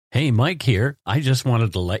Hey, Mike here. I just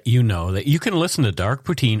wanted to let you know that you can listen to Dark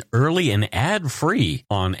Poutine early and ad-free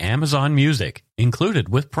on Amazon Music, included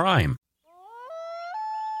with Prime.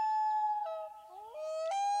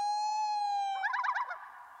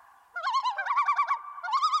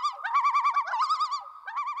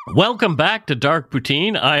 Welcome back to Dark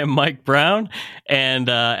Poutine. I am Mike Brown, and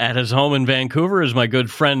at his home in Vancouver is my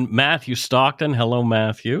good friend Matthew Stockton. Hello,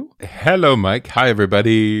 Matthew. Hello, Mike. Hi,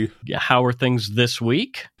 everybody. How are things this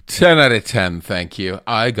week? 10 out of 10, thank you.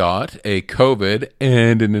 I got a COVID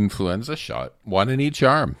and an influenza shot, one in each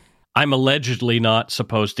arm. I'm allegedly not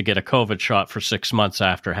supposed to get a COVID shot for 6 months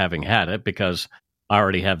after having had it because I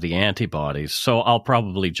already have the antibodies, so I'll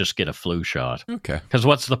probably just get a flu shot. Okay. Because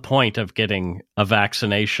what's the point of getting a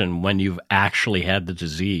vaccination when you've actually had the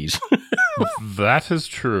disease? That is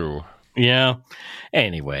true. Yeah.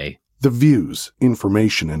 Anyway. The views,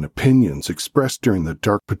 information, and opinions expressed during the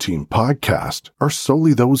Dark Poutine podcast are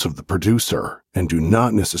solely those of the producer and do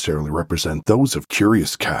not necessarily represent those of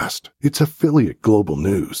Curious Cast, its affiliate Global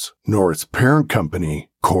News, nor its parent company,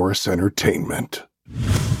 Chorus Entertainment.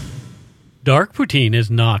 Dark Poutine is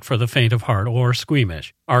not for the faint of heart or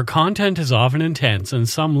squeamish. Our content is often intense and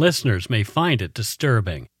some listeners may find it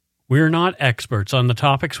disturbing. We are not experts on the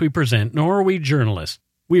topics we present, nor are we journalists.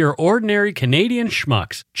 We are ordinary Canadian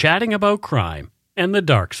schmucks chatting about crime and the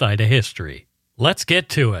dark side of history. Let's get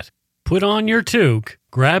to it. Put on your toque,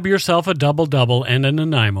 grab yourself a double-double and a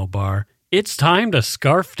Nanaimo bar. It's time to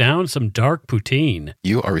scarf down some Dark Poutine.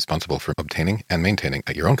 You are responsible for obtaining and maintaining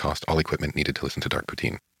at your own cost all equipment needed to listen to Dark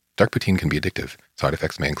Poutine. Dark Poutine can be addictive. Side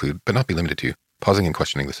effects may include, but not be limited to, pausing and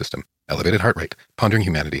questioning the system, elevated heart rate, pondering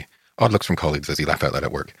humanity, odd looks from colleagues as you laugh out loud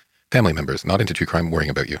at work, family members not into true crime worrying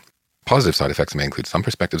about you. Positive side effects may include some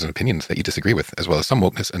perspectives and opinions that you disagree with, as well as some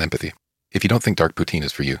wokeness and empathy. If you don't think Dark Poutine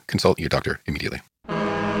is for you, consult your doctor immediately.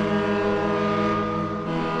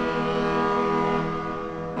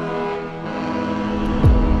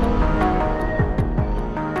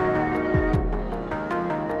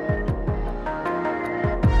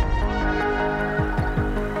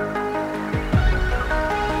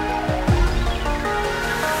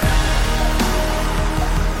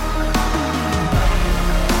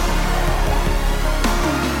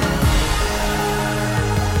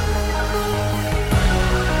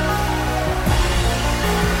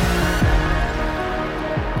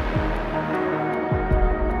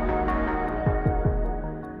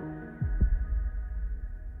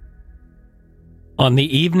 On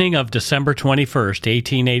the evening of December 21st,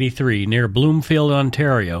 1883, near Bloomfield,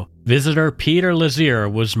 Ontario, visitor Peter Lazier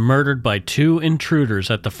was murdered by two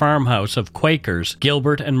intruders at the farmhouse of Quakers,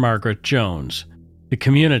 Gilbert and Margaret Jones. The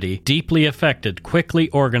community, deeply affected, quickly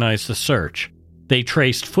organized the search. They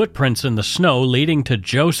traced footprints in the snow leading to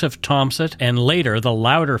Joseph Thompson and later the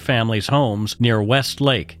Lauder family's homes near West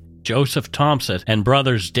Lake. Joseph Thompson and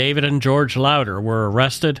brothers David and George Lauder were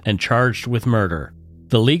arrested and charged with murder.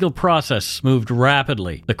 The legal process moved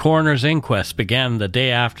rapidly. The coroner's inquest began the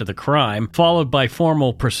day after the crime, followed by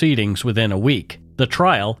formal proceedings within a week. The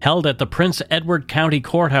trial, held at the Prince Edward County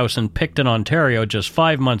Courthouse in Picton, Ontario just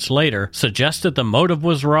 5 months later, suggested the motive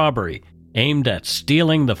was robbery, aimed at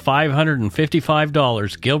stealing the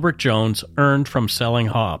 $555 Gilbert Jones earned from selling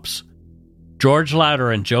hops. George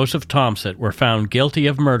Lauder and Joseph Thompson were found guilty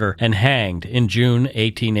of murder and hanged in June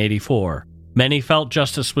 1884. Many felt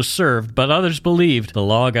justice was served, but others believed the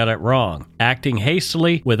law got it wrong, acting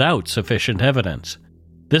hastily without sufficient evidence.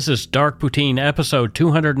 This is Dark Poutine episode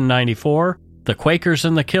 294, The Quakers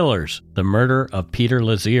and the Killers, the Murder of Peter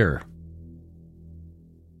Lazier.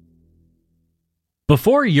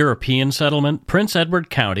 Before European settlement, Prince Edward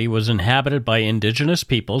County was inhabited by indigenous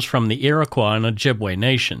peoples from the Iroquois and Ojibwe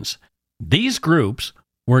nations. These groups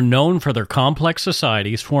were known for their complex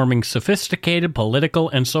societies forming sophisticated political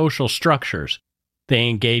and social structures. They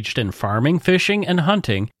engaged in farming, fishing, and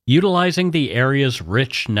hunting, utilizing the area's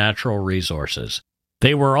rich natural resources.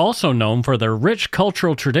 They were also known for their rich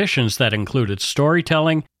cultural traditions that included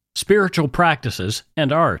storytelling, spiritual practices,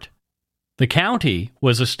 and art. The county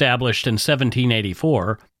was established in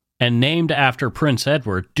 1784 and named after Prince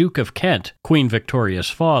Edward, Duke of Kent, Queen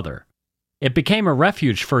Victoria's father. It became a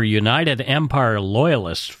refuge for United Empire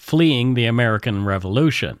Loyalists fleeing the American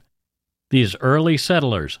Revolution. These early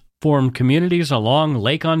settlers formed communities along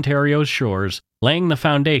Lake Ontario's shores, laying the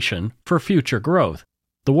foundation for future growth.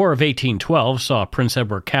 The War of 1812 saw Prince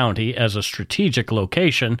Edward County as a strategic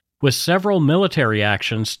location, with several military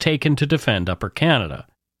actions taken to defend Upper Canada.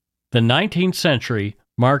 The 19th century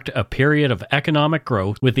marked a period of economic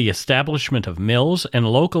growth with the establishment of mills and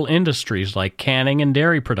local industries like canning and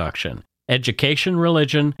dairy production. Education,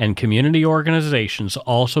 religion, and community organizations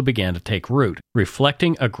also began to take root,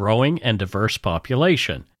 reflecting a growing and diverse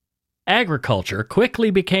population. Agriculture quickly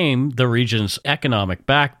became the region's economic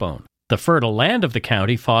backbone. The fertile land of the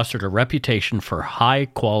county fostered a reputation for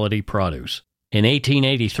high-quality produce. In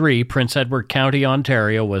 1883, Prince Edward County,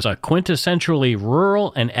 Ontario was a quintessentially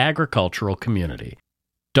rural and agricultural community.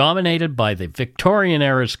 Dominated by the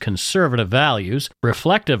Victorian-era's conservative values,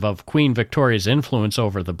 reflective of Queen Victoria's influence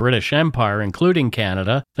over the British Empire, including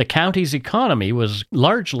Canada, the county's economy was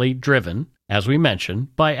largely driven, as we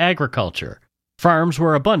mentioned, by agriculture. Farms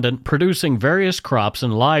were abundant, producing various crops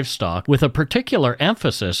and livestock, with a particular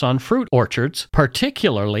emphasis on fruit orchards,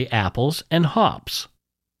 particularly apples and hops.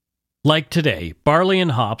 Like today, barley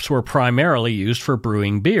and hops were primarily used for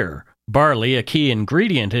brewing beer. Barley, a key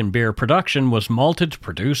ingredient in beer production, was malted to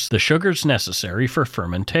produce the sugars necessary for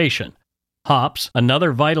fermentation. Hops,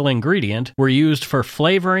 another vital ingredient, were used for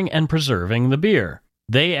flavoring and preserving the beer.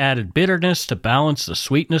 They added bitterness to balance the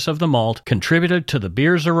sweetness of the malt, contributed to the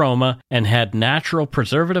beer's aroma, and had natural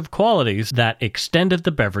preservative qualities that extended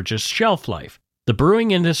the beverage's shelf life. The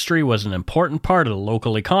brewing industry was an important part of the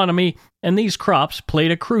local economy, and these crops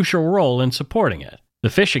played a crucial role in supporting it. The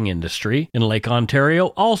fishing industry in Lake Ontario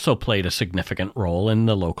also played a significant role in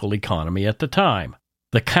the local economy at the time.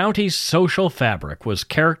 The county's social fabric was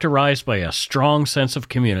characterized by a strong sense of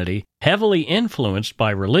community, heavily influenced by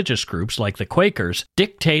religious groups like the Quakers,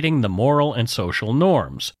 dictating the moral and social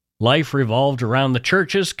norms. Life revolved around the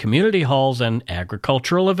churches, community halls, and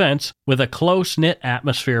agricultural events, with a close-knit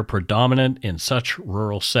atmosphere predominant in such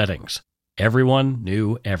rural settings. Everyone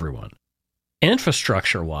knew everyone.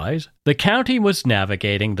 Infrastructure-wise, the county was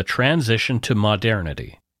navigating the transition to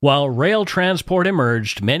modernity. While rail transport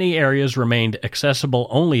emerged, many areas remained accessible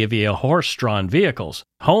only via horse-drawn vehicles.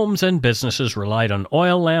 Homes and businesses relied on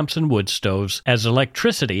oil lamps and wood stoves, as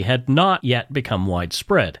electricity had not yet become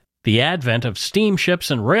widespread. The advent of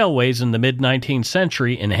steamships and railways in the mid-19th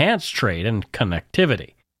century enhanced trade and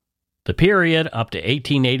connectivity. The period up to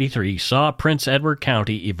 1883 saw Prince Edward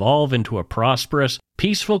County evolve into a prosperous,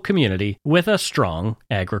 peaceful community with a strong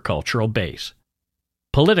agricultural base.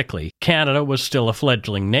 Politically, Canada was still a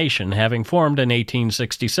fledgling nation, having formed in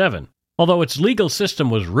 1867. Although its legal system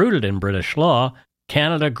was rooted in British law,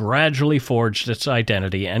 Canada gradually forged its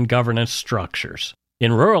identity and governance structures.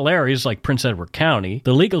 In rural areas like Prince Edward County,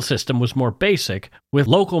 the legal system was more basic, with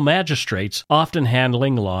local magistrates often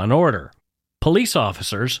handling law and order. Police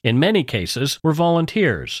officers, in many cases, were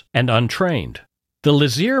volunteers and untrained. The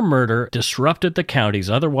Lazier murder disrupted the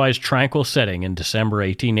county's otherwise tranquil setting in December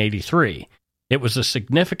 1883. It was a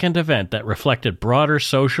significant event that reflected broader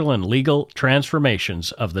social and legal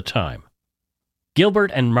transformations of the time.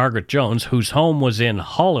 Gilbert and Margaret Jones, whose home was in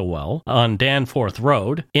Hollowell on Danforth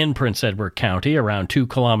Road in Prince Edward County, around 2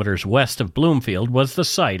 kilometers west of Bloomfield, was the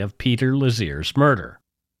site of Peter Lazier's murder.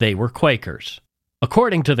 They were Quakers.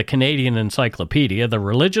 According to the Canadian Encyclopedia, the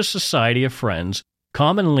Religious Society of Friends,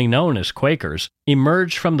 commonly known as Quakers,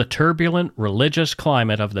 emerged from the turbulent religious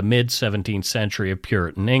climate of the mid-17th century of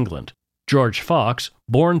Puritan England. George Fox,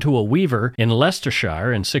 born to a weaver in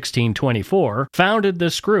Leicestershire in 1624, founded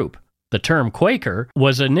this group. The term Quaker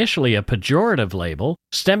was initially a pejorative label,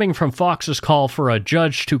 stemming from Fox's call for a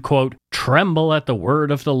judge to, quote, tremble at the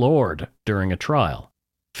word of the Lord during a trial.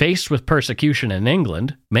 Faced with persecution in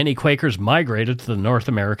England, many Quakers migrated to the North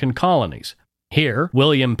American colonies. Here,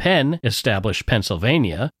 William Penn established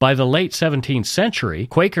Pennsylvania. By the late 17th century,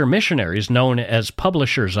 Quaker missionaries known as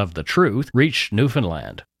Publishers of the Truth reached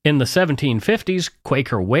Newfoundland. In the 1750s,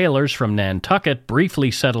 Quaker whalers from Nantucket briefly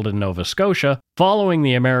settled in Nova Scotia. Following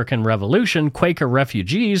the American Revolution, Quaker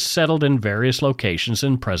refugees settled in various locations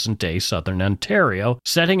in present-day southern Ontario,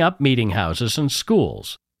 setting up meeting houses and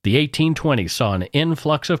schools. The 1820s saw an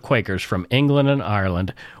influx of Quakers from England and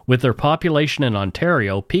Ireland, with their population in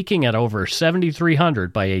Ontario peaking at over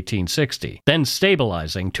 7,300 by 1860, then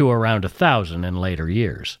stabilizing to around 1,000 in later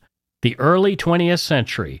years. The early 20th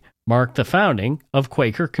century marked the founding of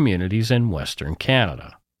Quaker communities in Western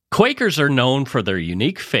Canada. Quakers are known for their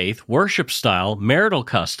unique faith, worship style, marital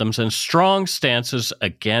customs, and strong stances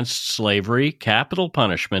against slavery, capital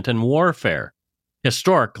punishment, and warfare.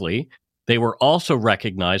 Historically, they were also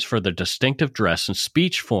recognized for their distinctive dress and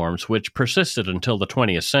speech forms, which persisted until the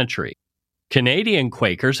 20th century. Canadian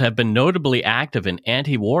Quakers have been notably active in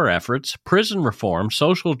anti-war efforts, prison reform,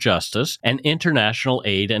 social justice, and international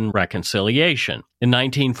aid and reconciliation. In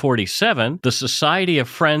 1947, the Society of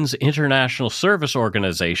Friends International Service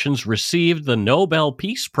Organizations received the Nobel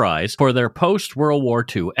Peace Prize for their post-World War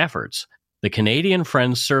II efforts. The Canadian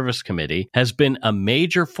Friends Service Committee has been a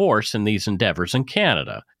major force in these endeavors in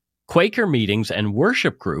Canada. Quaker meetings and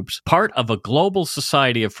worship groups, part of a Global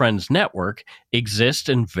Society of Friends network, exist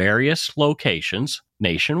in various locations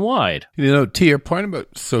nationwide. To your point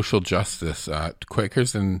about social justice,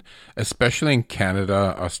 Quakers, and especially in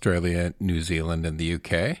Canada, Australia, New Zealand, and the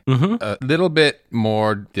UK, a little bit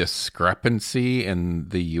more discrepancy in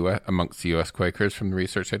the US amongst the US Quakers from the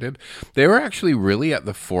research I did. They were actually really at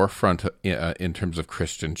the forefront in terms of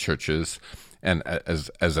Christian churches, and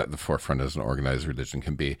as at the forefront as an organized religion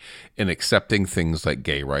can be, in accepting things like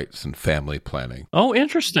gay rights and family planning. Oh,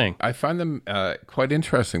 interesting. I find them quite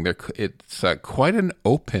interesting. It's quite an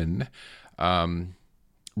open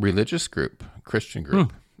religious group, Christian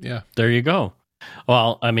group. Yeah. There you go.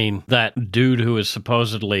 Well, I mean, that dude who is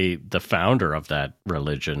supposedly the founder of that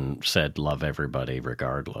religion said love everybody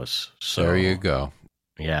regardless. So there you go.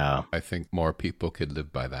 Yeah. I think more people could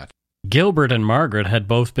live by that. Gilbert and Margaret had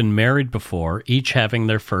both been married before, each having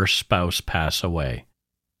their first spouse pass away.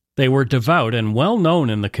 They were devout and well known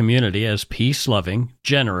in the community as peace-loving,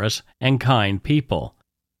 generous, and kind people.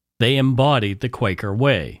 They embodied the Quaker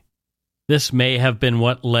way. This may have been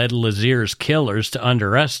what led Lazier's killers to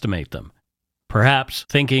underestimate them, perhaps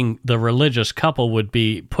thinking the religious couple would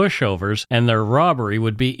be pushovers and their robbery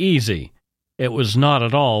would be easy. It was not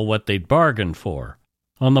at all what they'd bargained for.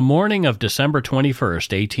 On the morning of December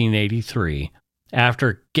 21st, 1883,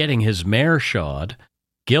 after getting his mare shod,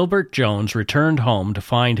 Gilbert Jones returned home to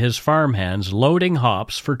find his farmhands loading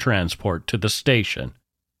hops for transport to the station.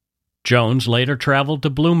 Jones later traveled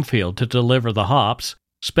to Bloomfield to deliver the hops,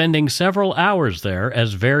 spending several hours there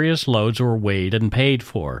as various loads were weighed and paid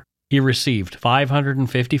for. He received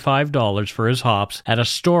 $555 for his hops at a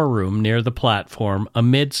storeroom near the platform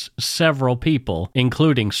amidst several people,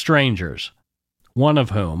 including strangers, one of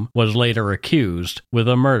whom was later accused with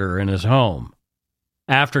a murder in his home.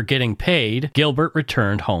 After getting paid, Gilbert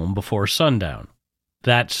returned home before sundown.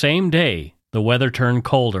 That same day, the weather turned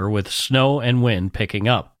colder with snow and wind picking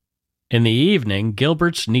up. In the evening,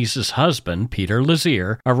 Gilbert's niece's husband, Peter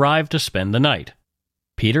Lazier, arrived to spend the night.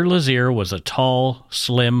 Peter Lazier was a tall,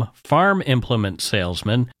 slim farm implement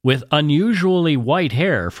salesman with unusually white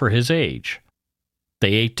hair for his age.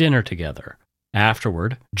 They ate dinner together.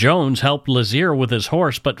 Afterward, Jones helped Lazier with his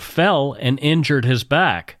horse but fell and injured his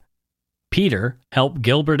back. Peter helped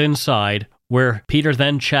Gilbert inside, where Peter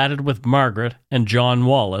then chatted with Margaret and John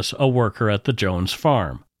Wallace, a worker at the Jones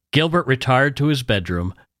farm. Gilbert retired to his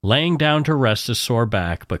bedroom, laying down to rest his sore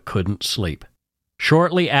back but couldn't sleep.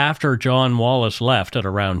 Shortly after John Wallace left at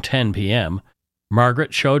around 10 p.m.,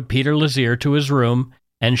 Margaret showed Peter Lazier to his room,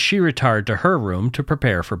 and she retired to her room to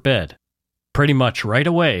prepare for bed. Pretty much right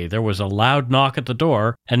away, there was a loud knock at the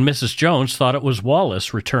door, and Mrs. Jones thought it was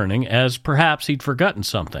Wallace returning, as perhaps he'd forgotten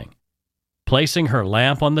something. Placing her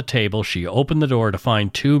lamp on the table, she opened the door to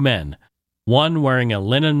find two men, one wearing a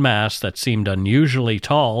linen mask that seemed unusually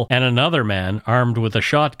tall, and another man armed with a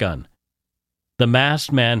shotgun. The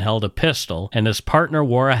masked man held a pistol, and his partner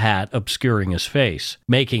wore a hat obscuring his face,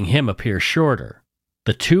 making him appear shorter.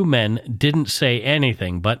 The two men didn't say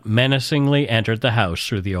anything, but menacingly entered the house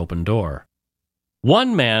through the open door.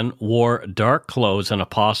 One man wore dark clothes and a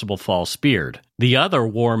possible false beard. The other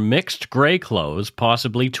wore mixed gray clothes,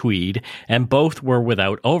 possibly tweed, and both were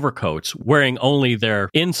without overcoats, wearing only their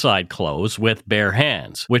inside clothes with bare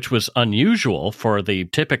hands, which was unusual for the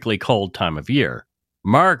typically cold time of year.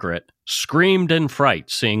 Margaret screamed in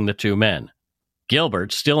fright seeing the two men.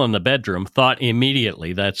 Gilbert, still in the bedroom, thought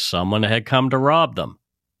immediately that someone had come to rob them.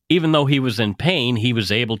 Even though he was in pain, he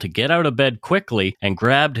was able to get out of bed quickly and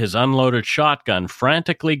grabbed his unloaded shotgun,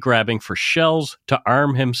 frantically grabbing for shells to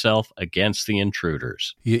arm himself against the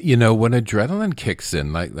intruders. You know, when adrenaline kicks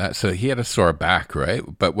in like that, so he had a sore back, right?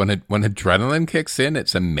 But when adrenaline kicks in,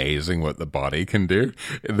 it's amazing what the body can do.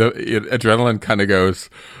 Adrenaline kind of goes,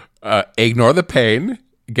 ignore the pain,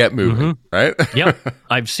 get moving, right? Yep.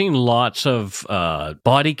 I've seen lots of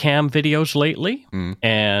body cam videos lately,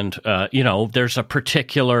 and, there's a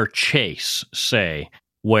particular chase, say,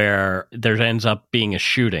 where there ends up being a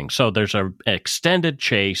shooting. So there's an extended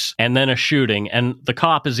chase and then a shooting, and the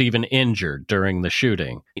cop is even injured during the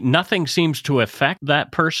shooting. Nothing seems to affect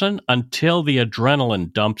that person until the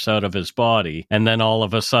adrenaline dumps out of his body, and then all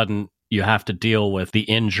of a sudden, you have to deal with the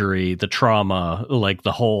injury, the trauma, like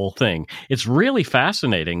the whole thing. It's really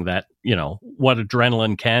fascinating that, what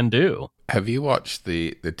adrenaline can do. Have you watched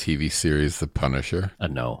the TV series The Punisher?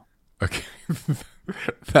 No. Okay.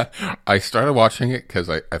 I started watching it because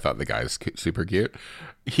I thought the guy is super cute.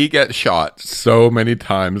 He gets shot so many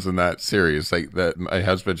times in that series. Like that, my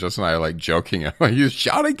husband just and I are like joking. I'm like, he's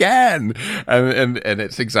shot again, and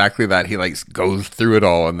it's exactly that. He like goes through it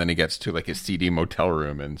all, and then he gets to like a seedy motel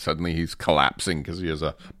room, and suddenly he's collapsing because he has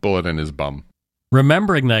a bullet in his bum.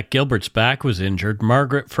 Remembering that Gilbert's back was injured,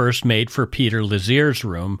 Margaret first made for Peter Lazier's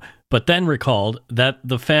room, but then recalled that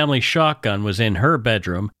the family shotgun was in her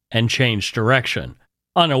bedroom and changed direction,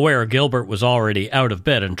 unaware Gilbert was already out of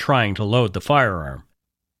bed and trying to load the firearm.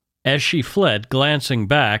 As she fled, glancing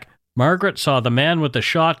back, Margaret saw the man with the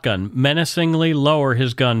shotgun menacingly lower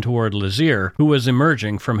his gun toward Lazier, who was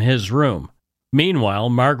emerging from his room. Meanwhile,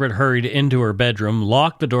 Margaret hurried into her bedroom,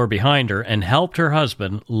 locked the door behind her, and helped her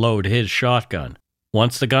husband load his shotgun.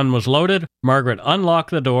 Once the gun was loaded, Margaret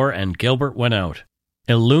unlocked the door and Gilbert went out.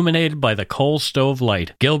 Illuminated by the coal stove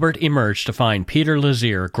light, Gilbert emerged to find Peter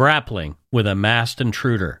Lazier grappling with a masked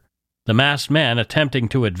intruder. The masked man, attempting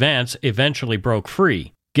to advance, eventually broke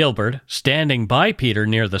free. Gilbert, standing by Peter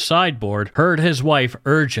near the sideboard, heard his wife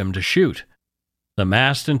urge him to shoot. The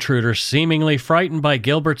masked intruder, seemingly frightened by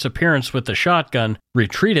Gilbert's appearance with the shotgun,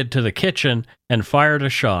 retreated to the kitchen and fired a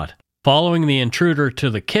shot. Following the intruder to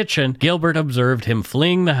the kitchen, Gilbert observed him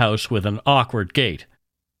fleeing the house with an awkward gait.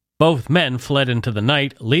 Both men fled into the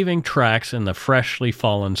night, leaving tracks in the freshly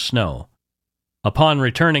fallen snow. Upon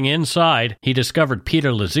returning inside, he discovered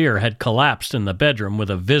Peter Lazier had collapsed in the bedroom with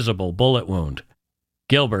a visible bullet wound.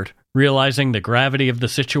 Gilbert, realizing the gravity of the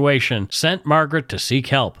situation, sent Margaret to seek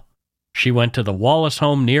help. She went to the Wallace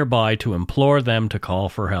home nearby to implore them to call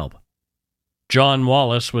for help. John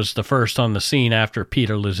Wallace was the first on the scene after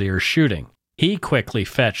Peter Lazier's shooting. He quickly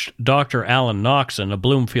fetched Dr. Alan Noxon, a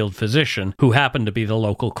Bloomfield physician, who happened to be the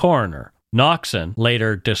local coroner. Noxon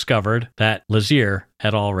later discovered that Lazier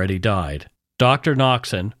had already died. Dr.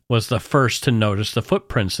 Noxon was the first to notice the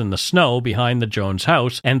footprints in the snow behind the Jones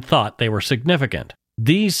house and thought they were significant.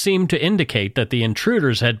 These seemed to indicate that the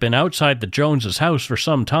intruders had been outside the Joneses' house for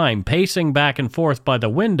some time, pacing back and forth by the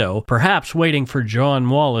window, perhaps waiting for John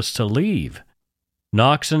Wallace to leave.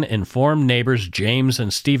 Noxon informed neighbors James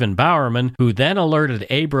and Stephen Bowerman, who then alerted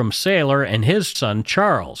Abram Saylor and his son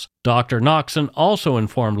Charles. Dr. Noxon also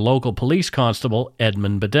informed local police constable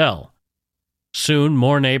Edmund Bedell. Soon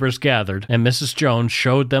more neighbors gathered, and Mrs. Jones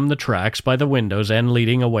showed them the tracks by the windows and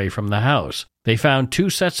leading away from the house. They found 2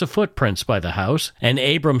 sets of footprints by the house, and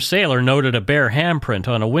Abram Saylor noted a bare handprint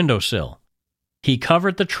on a windowsill. He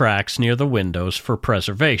covered the tracks near the windows for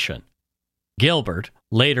preservation. Gilbert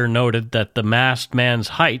later noted that the masked man's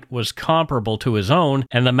height was comparable to his own,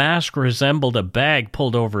 and the mask resembled a bag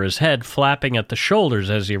pulled over his head, flapping at the shoulders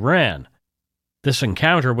as he ran. This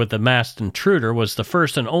encounter with the masked intruder was the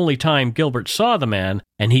first and only time Gilbert saw the man,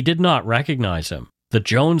 and he did not recognize him. The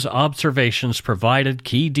Jones observations provided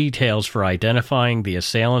key details for identifying the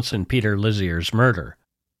assailants in Peter Lazier's murder.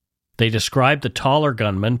 They described the taller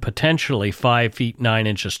gunman, potentially 5 feet 9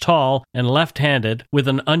 inches tall and left-handed with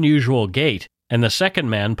an unusual gait, and the second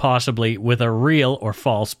man possibly with a real or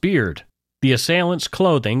false beard. The assailants'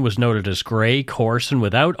 clothing was noted as gray, coarse, and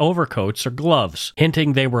without overcoats or gloves,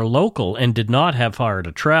 hinting they were local and did not have far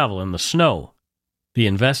to travel in the snow. The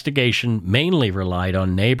investigation mainly relied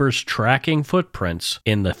on neighbors tracking footprints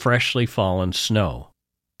in the freshly fallen snow.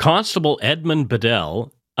 Constable Edmund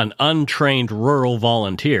Bedell, an untrained rural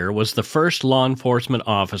volunteer, was the first law enforcement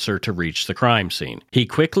officer to reach the crime scene. He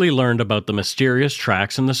quickly learned about the mysterious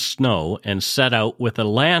tracks in the snow and set out with a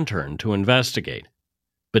lantern to investigate.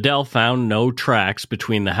 Bedell found no tracks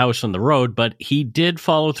between the house and the road, but he did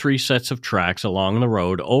follow 3 sets of tracks along the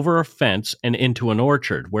road over a fence and into an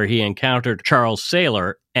orchard, where he encountered Charles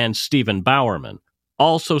Saylor and Stephen Bowerman,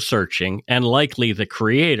 also searching and likely the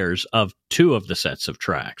creators of 2 of the sets of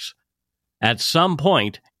tracks. At some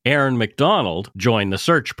point, Aaron McDonald joined the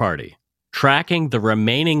search party. Tracking the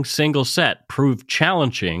remaining single set proved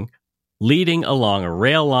challenging, leading along a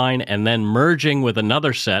rail line and then merging with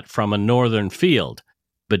another set from a northern field.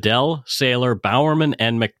 Bedell, Saylor, Bowerman,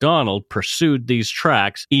 and McDonald pursued these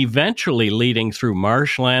tracks, eventually leading through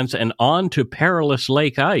marshlands and on to perilous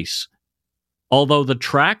lake ice. Although the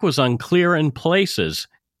track was unclear in places,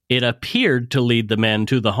 it appeared to lead the men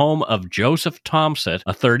to the home of Joseph Thompson,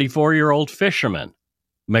 a 34-year-old fisherman.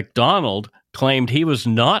 McDonald claimed he was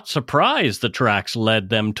not surprised the tracks led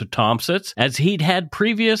them to Thompson's, as he'd had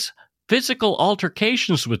previous physical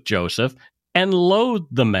altercations with Joseph and loathed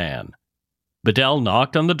the man. Bedell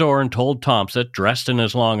knocked on the door and told Thompson, dressed in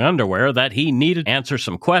his long underwear, that he needed to answer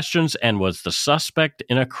some questions and was the suspect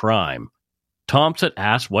in a crime. Thompson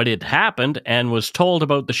asked what had happened and was told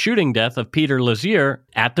about the shooting death of Peter Lazier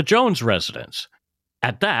at the Jones residence.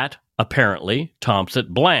 At that, apparently Thompson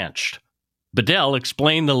blanched. Bedell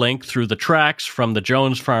explained the link through the tracks from the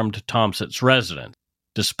Jones farm to Thompson's residence.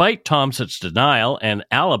 Despite Thompson's denial and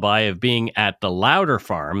alibi of being at the Lauder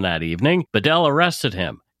farm that evening, Bedell arrested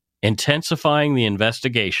him, intensifying the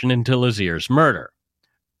investigation into Lazier's murder.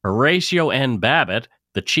 Horatio N. Babbitt,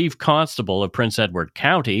 the chief constable of Prince Edward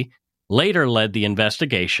County, later led the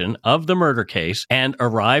investigation of the murder case and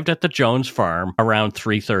arrived at the Jones farm around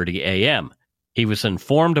 3:30 a.m. He was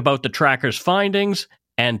informed about the tracker's findings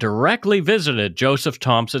and directly visited Joseph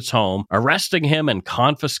Thompson's home, arresting him and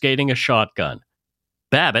confiscating a shotgun.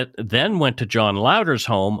 Babbitt then went to John Lauder's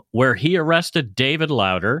home, where he arrested David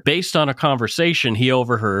Lauder based on a conversation he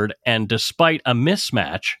overheard and despite a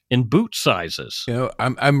mismatch in boot sizes.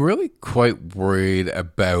 I'm really quite worried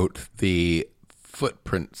about the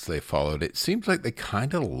footprints they followed. It seems like they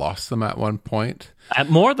kind of lost them at one point. At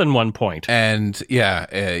more than one point. And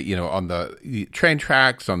on the train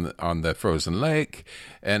tracks, on the frozen lake.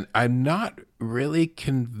 And I'm not really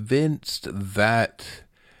convinced that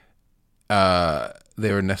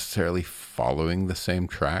they were necessarily following the same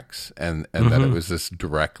tracks and that it was this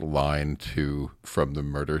direct line from the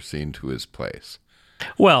murder scene to his place.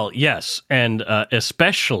 Well, yes. And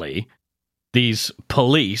especially these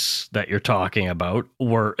police that you're talking about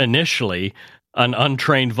were initially an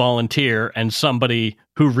untrained volunteer and somebody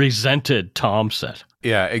who resented Thompson.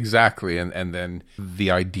 Yeah, exactly. And then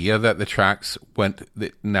the idea that the tracks went,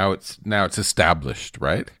 now it's established,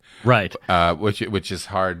 right? Right. Which is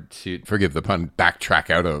hard to, forgive the pun, backtrack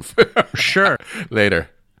out of. Sure. Later.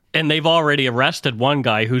 And they've already arrested one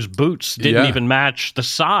guy whose boots didn't even match the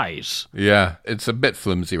size. Yeah, it's a bit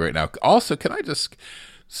flimsy right now. Also, can I just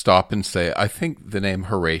stop and say, I think the name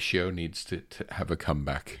Horatio needs to have a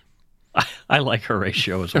comeback. I like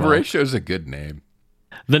Horatio as well. Horatio's a good name.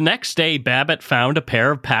 The next day, Babbitt found a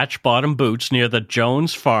pair of patch-bottom boots near the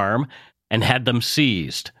Jones farm and had them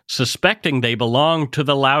seized, suspecting they belonged to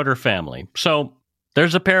the Lauder family. So,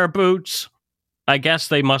 there's a pair of boots. I guess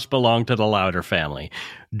they must belong to the Lauder family.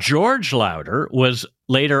 George Lauder was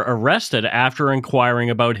later arrested after inquiring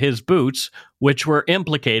about his boots, which were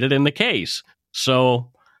implicated in the case.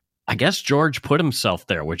 So, I guess George put himself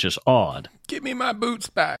there, which is odd. Give me my boots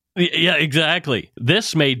back. Yeah, exactly.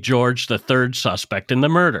 This made George the third suspect in the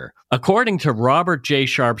murder. According to Robert J.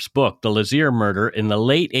 Sharp's book, The Lazier Murder, in the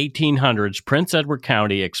late 1800s, Prince Edward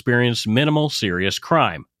County experienced minimal serious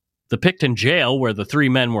crime. The Picton jail, where the three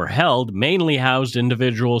men were held, mainly housed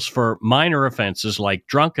individuals for minor offenses like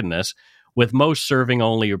drunkenness, with most serving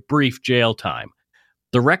only a brief jail time.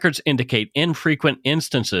 The records indicate infrequent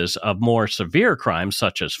instances of more severe crimes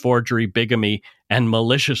such as forgery, bigamy, and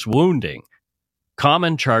malicious wounding.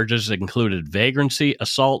 Common charges included vagrancy,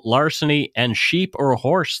 assault, larceny, and sheep or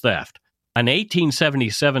horse theft. An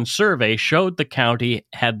 1877 survey showed the county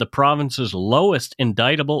had the province's lowest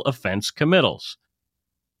indictable offense committals.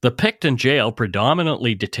 The Picton jail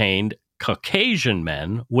predominantly detained Caucasian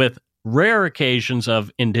men, with rare occasions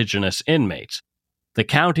of indigenous inmates. The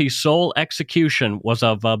county's sole execution was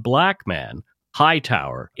of a black man,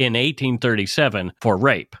 Hightower, in 1837 for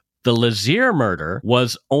rape. The Lazier murder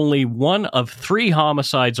was only one of 3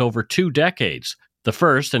 homicides over 2 decades. The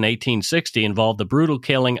first, in 1860, involved the brutal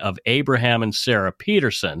killing of Abraham and Sarah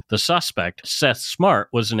Peterson. The suspect, Seth Smart,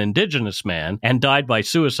 was an indigenous man and died by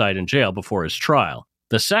suicide in jail before his trial.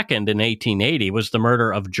 The second, in 1880, was the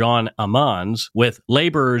murder of John Ammons, with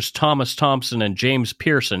laborers Thomas Thompson and James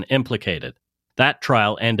Pearson implicated. That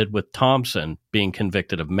trial ended with Thompson being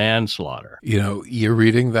convicted of manslaughter. You're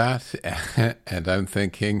reading that, and I'm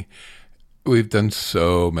thinking, we've done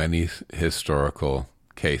so many historical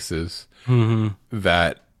cases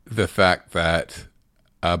that the fact that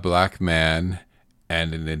a black man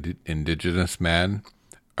and an indigenous man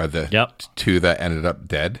are the two that ended up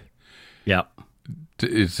dead. Yep.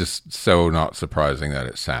 It's just so not surprising that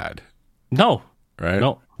it's sad. No. Right?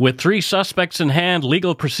 No. With 3 suspects in hand,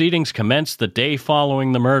 legal proceedings commenced the day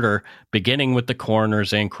following the murder, beginning with the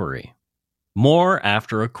coroner's inquiry. More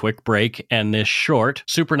after a quick break and this short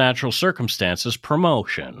Supernatural Circumstances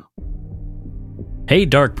promotion. Hey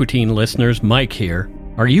Dark Poutine listeners, Mike here.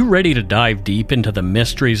 Are you ready to dive deep into the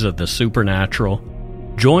mysteries of the supernatural?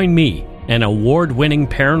 Join me and award-winning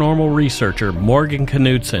paranormal researcher Morgan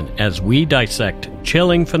Knudsen as we dissect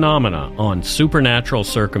chilling phenomena on Supernatural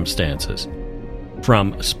Circumstances.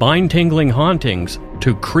 From spine-tingling hauntings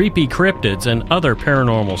to creepy cryptids and other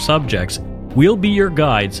paranormal subjects, we'll be your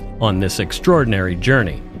guides on this extraordinary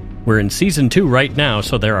journey. We're in Season 2 right now,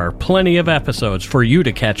 so there are plenty of episodes for you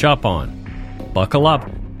to catch up on. Buckle up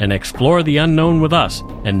and explore the unknown with us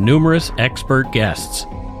and numerous expert guests.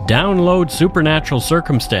 Download Supernatural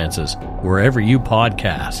Circumstances wherever you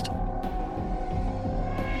podcast.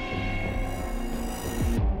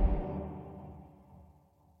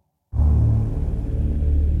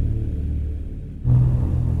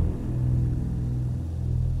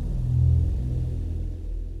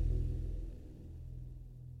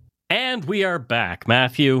 And we are back.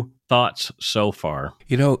 Matthew, thoughts so far?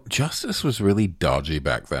 Justice was really dodgy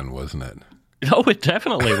back then, wasn't it? Oh, it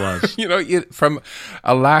definitely was. From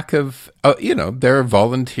a lack of, there are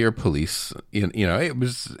volunteer police. It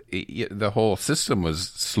was the whole system was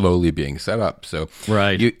slowly being set up. So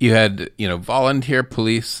right, you had volunteer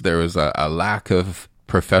police. There was a lack of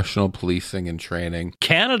professional policing and training.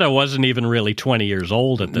 Canada wasn't even really 20 years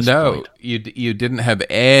old at this point. No, you didn't have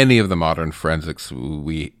any of the modern forensics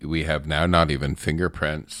we have now, not even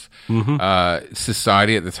fingerprints. Mm-hmm.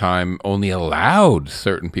 Society at the time only allowed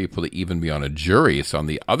certain people to even be on a jury. So on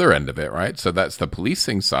the other end of it, right? So that's the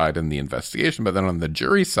policing side and the investigation. But then on the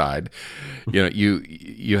jury side,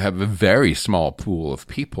 you have a very small pool of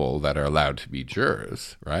people that are allowed to be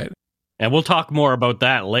jurors, right? And we'll talk more about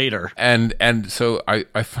that later. And so I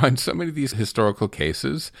find so many of these historical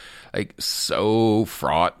cases like so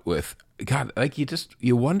fraught with God. Like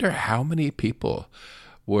you wonder how many people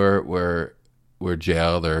were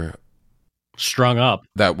jailed or strung up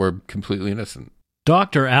that were completely innocent.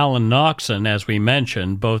 Dr. Alan Noxon, as we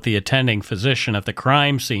mentioned, both the attending physician at the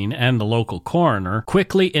crime scene and the local coroner,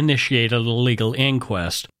 quickly initiated a legal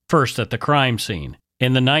inquest, first at the crime scene.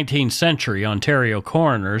 In the 19th century, Ontario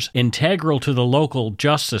coroners, integral to the local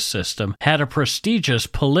justice system, had a prestigious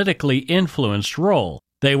politically influenced role.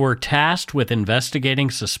 They were tasked with investigating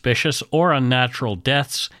suspicious or unnatural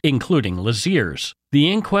deaths, including Lazier's.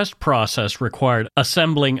 The inquest process required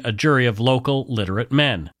assembling a jury of local, literate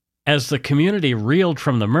men. As the community reeled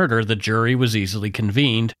from the murder, the jury was easily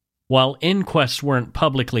convened. While inquests weren't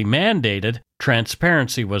publicly mandated,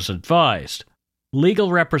 transparency was advised.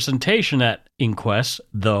 Legal representation at inquests,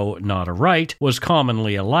 though not a right, was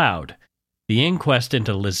commonly allowed. The inquest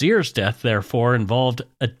into Lazier's death, therefore, involved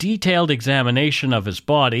a detailed examination of his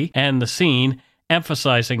body and the scene,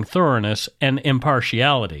 emphasizing thoroughness and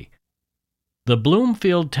impartiality. The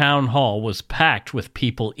Bloomfield Town Hall was packed with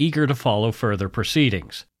people eager to follow further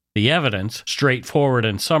proceedings. The evidence, straightforward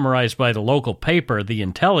and summarized by the local paper, The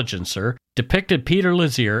Intelligencer, depicted Peter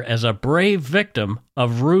Lazier as a brave victim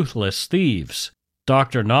of ruthless thieves.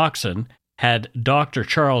 Dr. Noxon had Dr.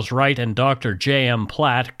 Charles Wright and Dr. J.M.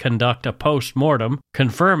 Platt conduct a post-mortem,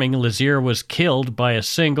 confirming Lazier was killed by a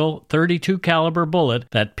single .32 caliber bullet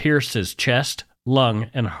that pierced his chest, lung,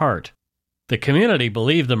 and heart. The community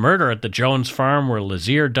believed the murder at the Jones farm where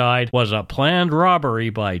Lazier died was a planned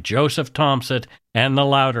robbery by Joseph Tomsett and the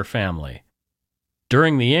Lauder family.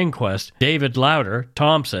 During the inquest, David Lauder,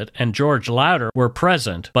 Tomsett, and George Lauder were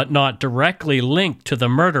present, but not directly linked to the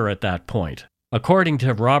murder at that point. According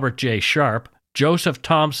to Robert J. Sharp, Joseph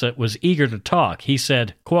Tomsett was eager to talk. He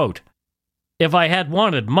said, quote, "If I had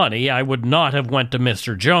wanted money, I would not have went to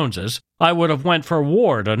Mr. Jones's. I would have went for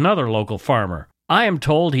Ward, another local farmer. I am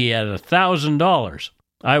told he had $1,000.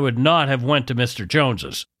 I would not have went to Mr.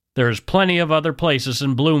 Jones's. There is plenty of other places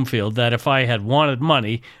in Bloomfield that if I had wanted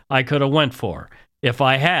money, I could have went for. If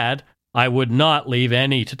I had, I would not leave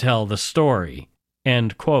any to tell the story."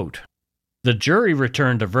 End quote. The jury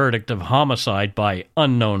returned a verdict of homicide by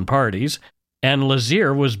unknown parties, and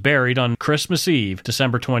Lazier was buried on Christmas Eve,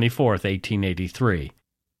 December 24, 1883.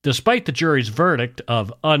 Despite the jury's verdict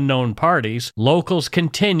of unknown parties, locals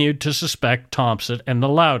continued to suspect Tomsett and the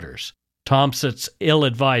Lauders. Tomsett's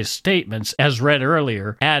ill-advised statements, as read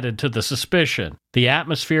earlier, added to the suspicion. The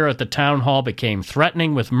atmosphere at the town hall became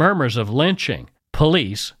threatening with murmurs of lynching.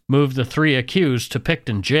 Police moved the three accused to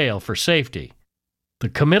Picton Jail for safety. The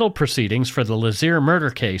committal proceedings for the Lazier murder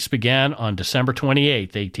case began on December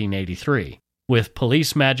 28, 1883, with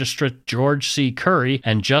police magistrate George C. Curry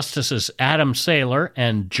and Justices Adam Saylor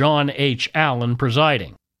and John H. Allen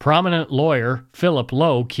presiding. Prominent lawyer Philip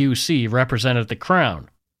Lowe, Q.C., represented the Crown.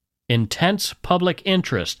 Intense public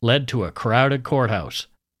interest led to a crowded courthouse.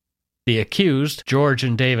 The accused, George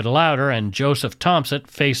and David Lauder and Joseph Tomsett,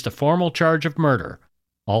 faced a formal charge of murder.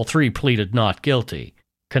 All three pleaded not guilty.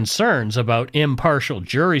 Concerns about impartial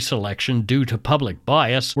jury selection due to public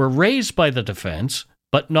bias were raised by the defense,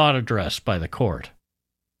 but not addressed by the court.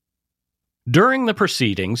 During the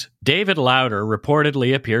proceedings, David Lauder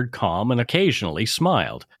reportedly appeared calm and occasionally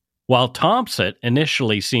smiled, while Tomsett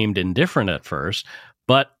initially seemed indifferent at first,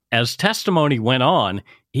 but as testimony went on,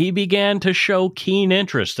 he began to show keen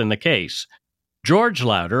interest in the case. George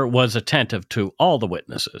Lauder was attentive to all the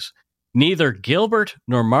witnesses. Neither Gilbert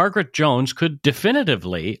nor Margaret Jones could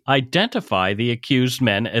definitively identify the accused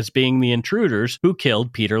men as being the intruders who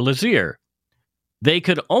killed Peter Lazier. They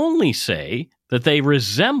could only say that they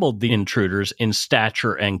resembled the intruders in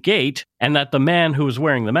stature and gait, and that the man who was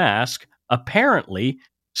wearing the mask apparently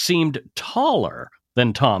seemed taller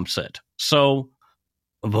than Tomsett. So,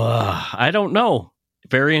 I don't know.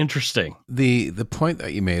 Very interesting. The point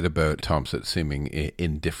that you made about Thompson seeming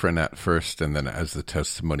indifferent at first, and then as the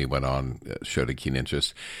testimony went on, showed a keen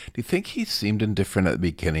interest. Do you think he seemed indifferent at the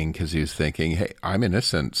beginning because he was thinking, "Hey, I'm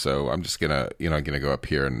innocent, so I'm just gonna go up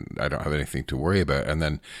here and I don't have anything to worry about." And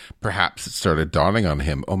then perhaps it started dawning on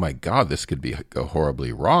him, "Oh my God, this could go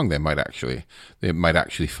horribly wrong. They might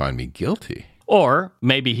actually find me guilty." Or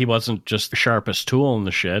maybe he wasn't just the sharpest tool in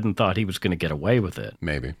the shed and thought he was going to get away with it.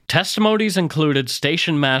 Maybe. Testimonies included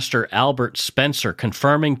Station Master Albert Spencer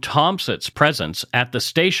confirming Thompson's presence at the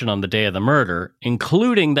station on the day of the murder,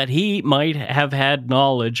 including that he might have had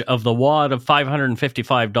knowledge of the wad of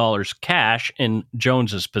 $555 cash in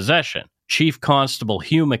Jones's possession. Chief Constable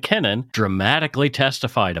Hugh McKinnon dramatically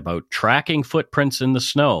testified about tracking footprints in the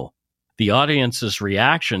snow. The audience's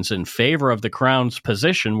reactions in favor of the Crown's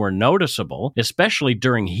position were noticeable, especially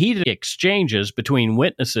during heated exchanges between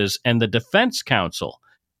witnesses and the defense counsel.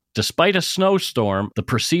 Despite a snowstorm, the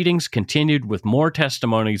proceedings continued with more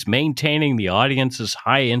testimonies maintaining the audience's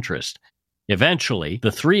high interest. Eventually,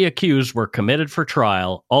 the three accused were committed for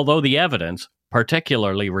trial, although the evidence,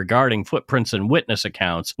 particularly regarding footprints and witness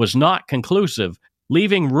accounts, was not conclusive,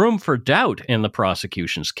 leaving room for doubt in the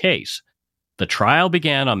prosecution's case. The trial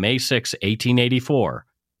began on May 6, 1884.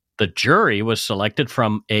 The jury was selected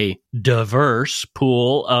from a diverse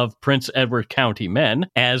pool of Prince Edward County men,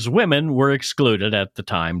 as women were excluded at the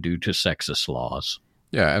time due to sexist laws.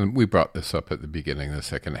 Yeah, and we brought this up at the beginning of the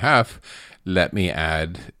second half. Let me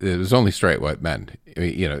add, it was only straight white men.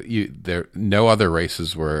 No other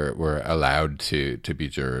races were allowed to be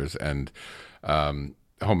jurors, and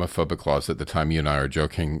homophobic laws at the time. You and I were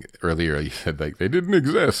joking earlier. You said they didn't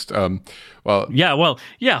exist.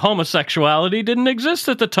 Homosexuality didn't exist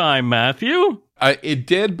at the time, Matthew. It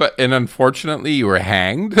did, and unfortunately, you were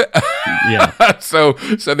hanged. Yeah. So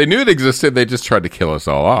they knew it existed. They just tried to kill us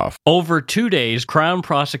all off. Over 2 days, Crown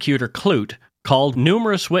Prosecutor Clute called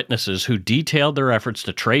numerous witnesses who detailed their efforts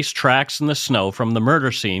to trace tracks in the snow from the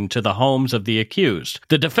murder scene to the homes of the accused.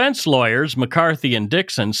 The defense lawyers, McCarthy and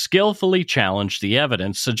Dixon, skillfully challenged the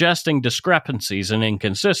evidence, suggesting discrepancies and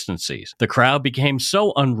inconsistencies. The crowd became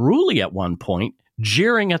so unruly at one point,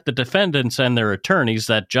 jeering at the defendants and their attorneys,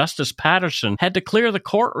 that Justice Patterson had to clear the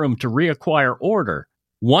courtroom to reacquire order.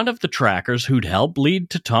 One of the trackers who'd helped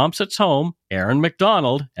lead to Thompson's home, Aaron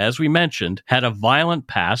McDonald, as we mentioned, had a violent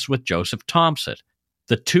past with Joseph Thompson.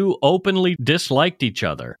 The two openly disliked each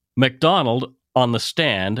other. McDonald, on the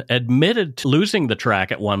stand, admitted to losing the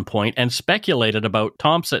track at one point and speculated about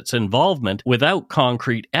Thompson's involvement without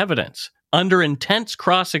concrete evidence. Under intense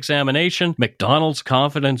cross-examination, McDonald's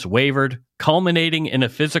confidence wavered, culminating in a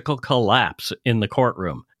physical collapse in the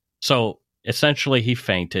courtroom. So, essentially, he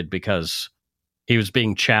fainted because he was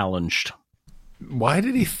being challenged. Why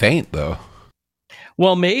did he faint, though?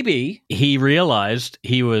 Well, maybe he realized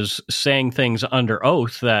he was saying things under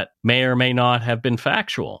oath that may or may not have been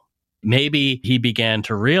factual. Maybe he began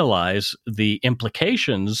to realize the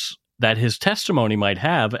implications that his testimony might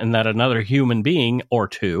have, and that another human being or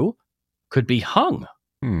two could be hung.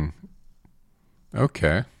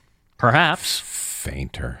 Okay. Perhaps.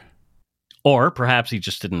 Fainter. Or perhaps he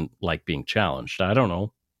just didn't like being challenged. I don't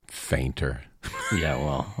know. Fainter. Yeah,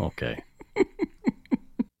 well, okay.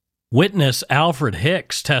 Witness Alfred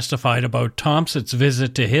Hicks testified about Thompson's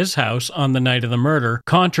visit to his house on the night of the murder,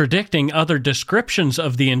 contradicting other descriptions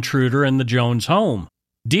of the intruder in the Jones home.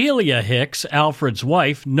 Delia Hicks, Alfred's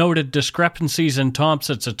wife, noted discrepancies in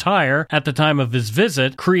Thompson's attire at the time of his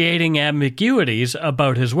visit, creating ambiguities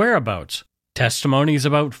about his whereabouts. Testimonies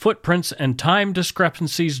about footprints and time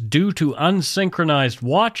discrepancies due to unsynchronized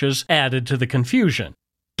watches added to the confusion.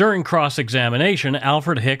 During cross-examination,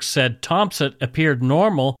 Alfred Hicks said Thompson appeared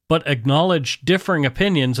normal but acknowledged differing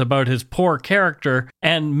opinions about his poor character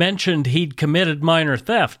and mentioned he'd committed minor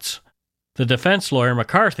thefts. The defense lawyer,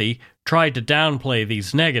 McCarthy, tried to downplay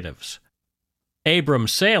these negatives. Abram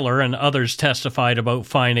Saylor and others testified about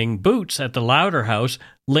finding boots at the Lauder house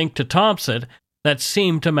linked to Thompson that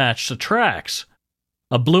seemed to match the tracks.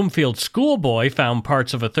 A Bloomfield schoolboy found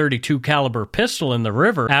parts of a .32 caliber pistol in the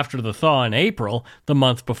river after the thaw in April, the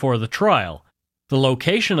month before the trial. The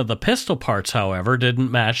location of the pistol parts, however,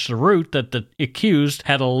 didn't match the route that the accused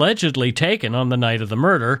had allegedly taken on the night of the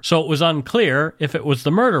murder, so it was unclear if it was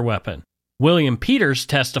the murder weapon. William Peters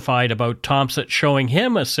testified about Thompson showing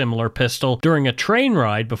him a similar pistol during a train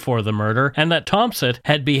ride before the murder, and that Thompson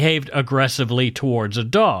had behaved aggressively towards a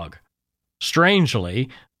dog. Strangely,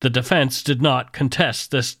 the defense did not contest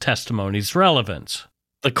this testimony's relevance.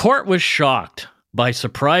 The court was shocked by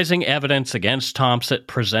surprising evidence against Thompson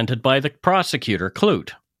presented by the prosecutor,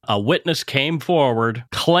 Clute. A witness came forward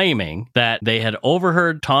claiming that they had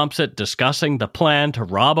overheard Thompson discussing the plan to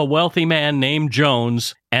rob a wealthy man named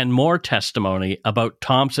Jones, and more testimony about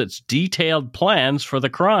Thompson's detailed plans for the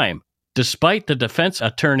crime. Despite the defense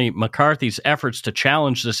attorney McCarthy's efforts to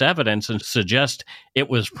challenge this evidence and suggest it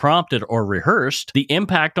was prompted or rehearsed, the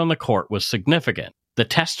impact on the court was significant. The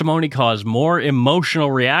testimony caused more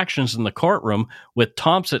emotional reactions in the courtroom, with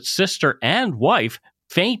Thompson's sister and wife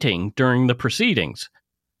fainting during the proceedings.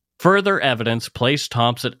 Further evidence placed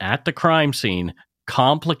Thompson at the crime scene,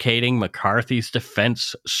 complicating McCarthy's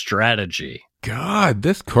defense strategy. God,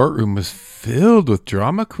 this courtroom was filled with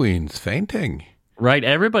drama queens fainting. Right,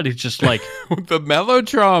 everybody's just like... the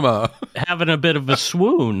melodrama. Having a bit of a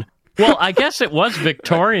swoon. Well, I guess it was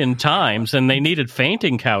Victorian times, and they needed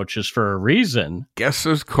fainting couches for a reason. Guess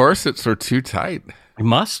those corsets were too tight. It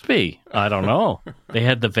must be. I don't know. They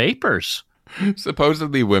had the vapors.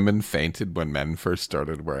 Supposedly women fainted when men first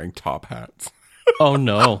started wearing top hats. Oh,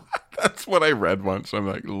 no. That's what I read once. I'm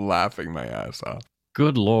like laughing my ass off.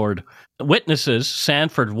 Good Lord. Witnesses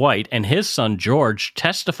Sanford White and his son George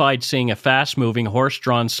testified seeing a fast-moving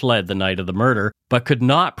horse-drawn sled the night of the murder, but could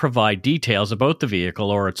not provide details about the vehicle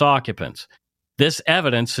or its occupants. This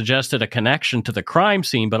evidence suggested a connection to the crime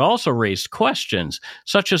scene, but also raised questions,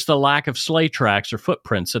 such as the lack of sleigh tracks or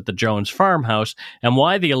footprints at the Jones farmhouse, and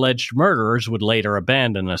why the alleged murderers would later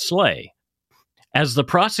abandon a sleigh. As the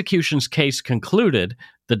prosecution's case concluded,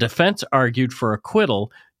 the defense argued for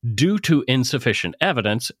acquittal due to insufficient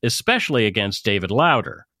evidence, especially against David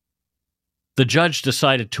Lauder. The judge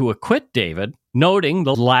decided to acquit David, noting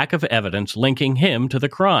the lack of evidence linking him to the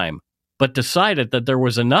crime, but decided that there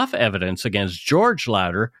was enough evidence against George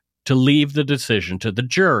Lauder to leave the decision to the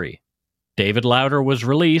jury. David Lauder was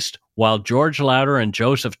released, while George Lauder and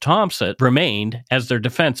Joseph Thompson remained as their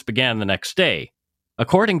defense began the next day.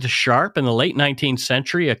 According to Sharp, in the late 19th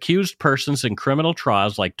century, accused persons in criminal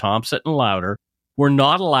trials like Thompson and Lauder were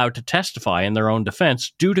not allowed to testify in their own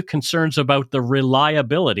defense due to concerns about the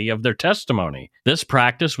reliability of their testimony. This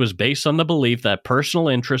practice was based on the belief that personal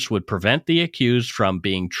interest would prevent the accused from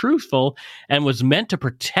being truthful and was meant to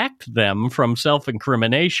protect them from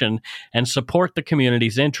self-incrimination and support the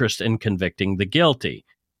community's interest in convicting the guilty.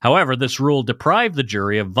 However, this rule deprived the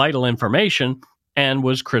jury of vital information and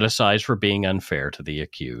was criticized for being unfair to the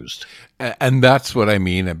accused. And that's what I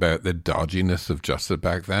mean about the dodginess of justice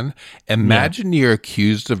back then. Imagine you're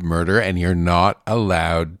accused of murder and you're not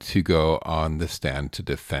allowed to go on the stand to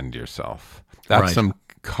defend yourself. That's some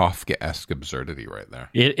Kafkaesque absurdity right there.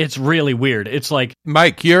 It's really weird. It's like,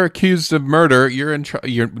 Mike, you're accused of murder. You're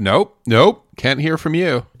nope, can't hear from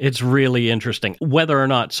you. It's really interesting. Whether or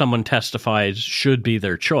not someone testifies should be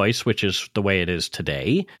their choice, which is the way it is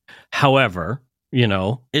today. However,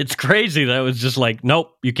 it's crazy that it was just like,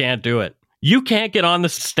 nope, you can't do it. You can't get on the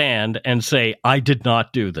stand and say, I did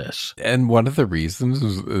not do this. And one of the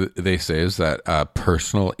reasons they say is that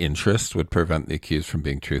personal interest would prevent the accused from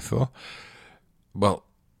being truthful. Well,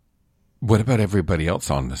 what about everybody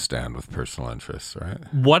else on the stand with personal interests,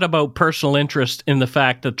 right? What about personal interest in the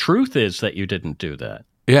fact the truth is that you didn't do that?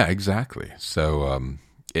 Yeah, exactly. So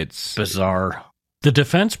it's bizarre. The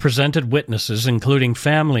defense presented witnesses, including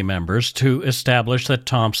family members, to establish that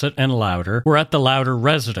Thompson and Lauder were at the Lauder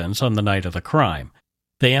residence on the night of the crime.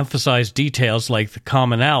 They emphasized details like the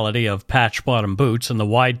commonality of patch-bottom boots and the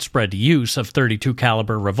widespread use of .32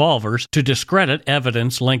 caliber revolvers to discredit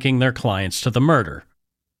evidence linking their clients to the murder.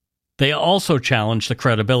 They also challenged the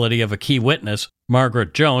credibility of a key witness,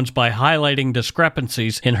 Margaret Jones, by highlighting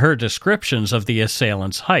discrepancies in her descriptions of the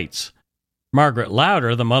assailant's heights. Margaret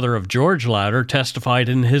Lauder, the mother of George Lauder, testified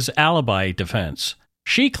in his alibi defense.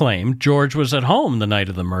 She claimed George was at home the night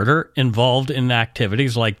of the murder, involved in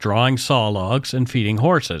activities like drawing saw logs and feeding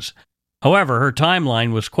horses. However, her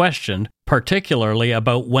timeline was questioned, particularly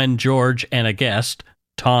about when George and a guest,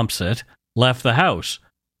 Thompson, left the house.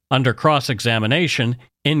 Under cross-examination,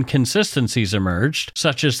 inconsistencies emerged,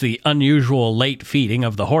 such as the unusual late feeding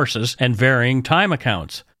of the horses and varying time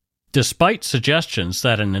accounts. Despite suggestions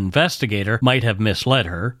that an investigator might have misled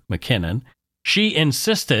her, McKinnon, she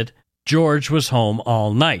insisted George was home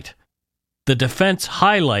all night. The defense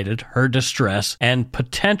highlighted her distress and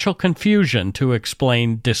potential confusion to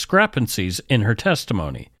explain discrepancies in her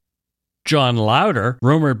testimony. John Lauder,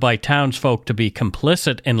 rumored by townsfolk to be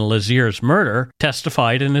complicit in Lazier's murder,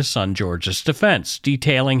 testified in his son George's defense,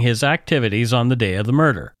 detailing his activities on the day of the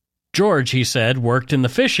murder. George, he said, worked in the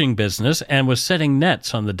fishing business and was setting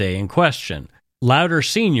nets on the day in question. Lauder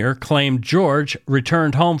Sr. claimed George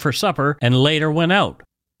returned home for supper and later went out.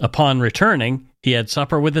 Upon returning, he had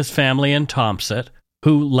supper with his family and Thompson,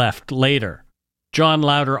 who left later. John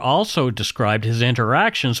Lauder also described his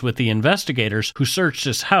interactions with the investigators who searched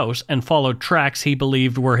his house and followed tracks he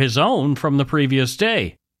believed were his own from the previous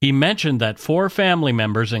day. He mentioned that 4 family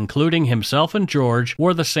members, including himself and George,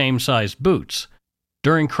 wore the same size boots.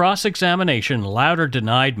 During cross-examination, Lauder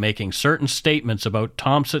denied making certain statements about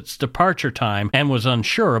Thompson's departure time and was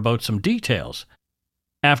unsure about some details.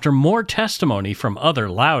 After more testimony from other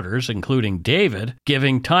Lauders, including David,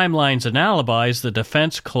 giving timelines and alibis, the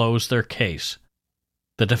defense closed their case.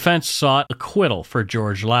 The defense sought acquittal for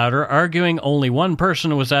George Lauder, arguing only one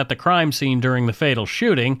person was at the crime scene during the fatal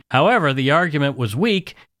shooting. However, the argument was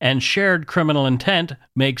weak, and shared criminal intent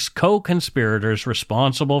makes co-conspirators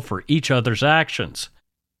responsible for each other's actions.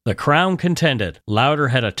 The Crown contended Lauder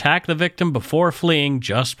had attacked the victim before fleeing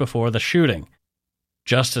just before the shooting.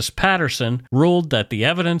 Justice Patterson ruled that the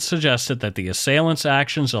evidence suggested that the assailants'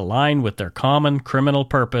 actions aligned with their common criminal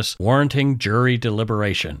purpose, warranting jury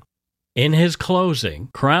deliberation. In his closing,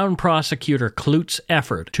 Crown Prosecutor Klut's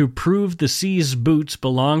effort to prove the seized boots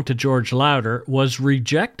belonged to George Lauder was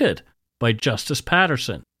rejected by Justice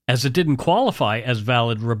Patterson, as it didn't qualify as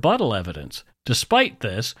valid rebuttal evidence. Despite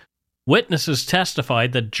this, witnesses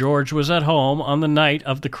testified that George was at home on the night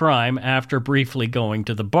of the crime after briefly going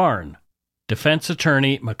to the barn. Defense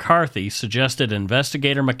attorney McCarthy suggested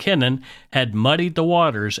investigator McKinnon had muddied the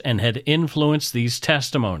waters and had influenced these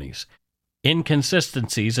testimonies.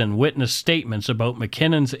 Inconsistencies in witness statements about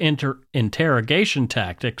McKinnon's interrogation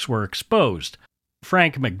tactics were exposed.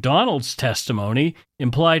 Frank McDonald's testimony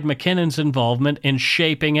implied McKinnon's involvement in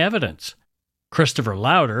shaping evidence. Christopher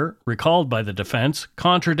Lauder, recalled by the defense,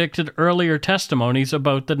 contradicted earlier testimonies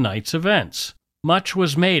about the night's events. Much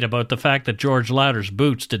was made about the fact that George Lauder's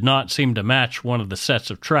boots did not seem to match one of the sets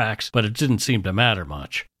of tracks, but it didn't seem to matter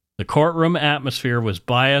much. The courtroom atmosphere was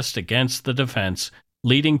biased against the defense,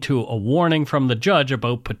 leading to a warning from the judge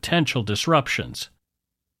about potential disruptions.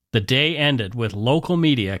 The day ended with local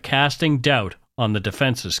media casting doubt on the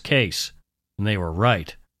defense's case, and they were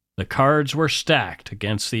right. The cards were stacked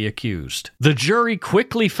against the accused. The jury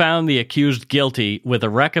quickly found the accused guilty with a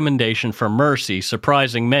recommendation for mercy,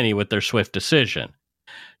 surprising many with their swift decision.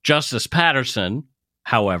 Justice Patterson,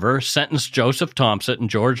 however, sentenced Joseph Thompson and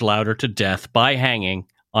George Lauder to death by hanging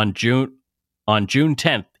on June 10,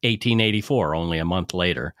 1884, only a month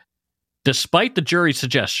later. Despite the jury's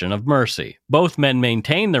suggestion of mercy, both men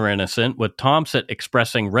maintained their innocence, with Thompson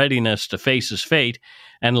expressing readiness to face his fate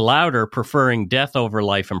and Lauder preferring death over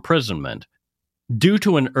life imprisonment. Due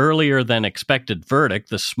to an earlier-than-expected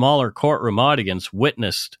verdict, the smaller courtroom audience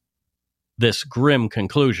witnessed this grim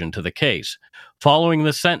conclusion to the case. Following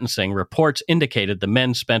the sentencing, reports indicated the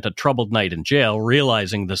men spent a troubled night in jail,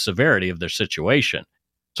 realizing the severity of their situation.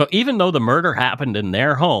 So even though the murder happened in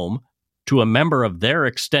their home, to a member of their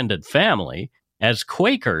extended family, as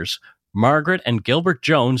Quakers, Margaret and Gilbert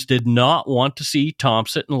Jones did not want to see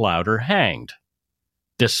Thompson and Lauder hanged.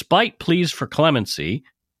 Despite pleas for clemency,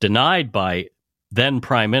 denied by then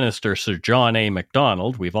Prime Minister Sir John A.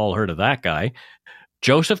 Macdonald, we've all heard of that guy,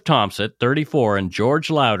 Joseph Thompson, 34, and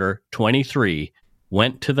George Lauder, 23,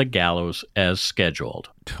 went to the gallows as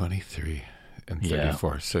scheduled. 23 and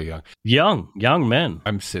 34, so young. Young men.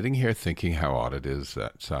 I'm sitting here thinking how odd it is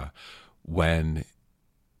that when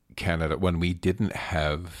we didn't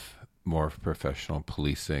have more professional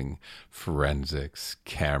policing, forensics,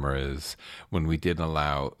 cameras, when we didn't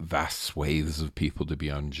allow vast swathes of people to be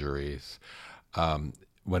on juries,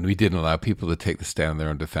 when we didn't allow people to take the stand in their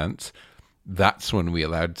own defense, that's when we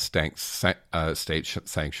allowed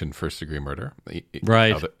state-sanctioned first-degree murder.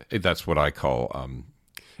 Right. That's what I call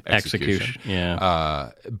execution.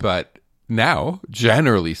 Yeah. But now,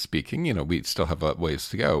 generally speaking, we still have a ways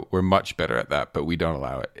to go. We're much better at that, but we don't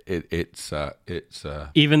allow it. It's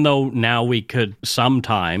even though now we could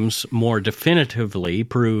sometimes more definitively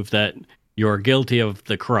prove that you're guilty of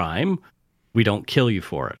the crime, we don't kill you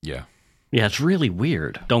for it. Yeah. Yeah, it's really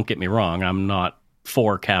weird. Don't get me wrong. I'm not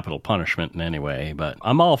for capital punishment in any way, but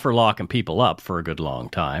I'm all for locking people up for a good long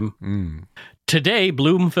time. Mm. Today,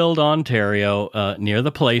 Bloomfield, Ontario, near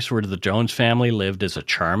the place where the Jones family lived, is a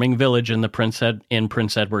charming village in Prince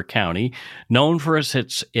Edward County, known for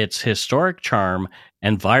its historic charm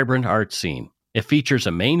and vibrant art scene. It features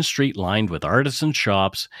a main street lined with artisan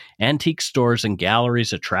shops, antique stores, and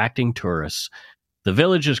galleries attracting tourists. The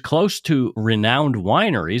village is close to renowned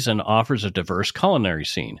wineries and offers a diverse culinary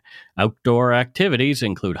scene. Outdoor activities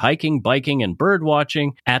include hiking, biking, and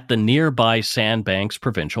birdwatching at the nearby Sandbanks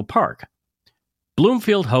Provincial Park.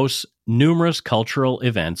 Bloomfield hosts numerous cultural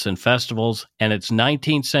events and festivals, and its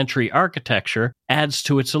 19th century architecture adds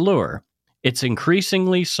to its allure. It's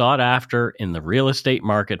increasingly sought after in the real estate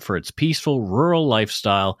market for its peaceful rural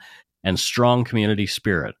lifestyle and strong community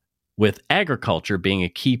spirit, with agriculture being a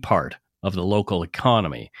key part of the local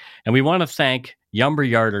economy. And we want to thank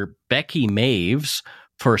lumberyarder Becky Maves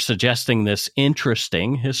for suggesting this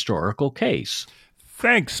interesting historical case.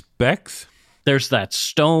 Thanks, Bex. There's that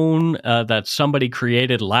stone that somebody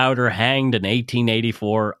created, Louder, hanged in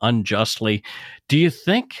 1884 unjustly. Do you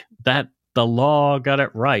think that the law got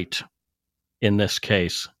it right in this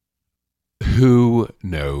case? Who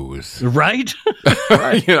knows? Right?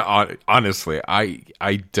 Right. Honestly,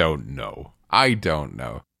 I don't know. I don't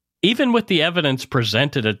know. Even with the evidence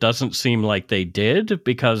presented, it doesn't seem like they did,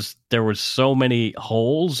 because there were so many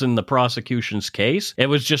holes in the prosecution's case. It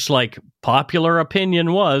was just like, popular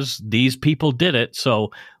opinion was these people did it,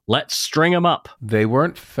 so let's string them up. They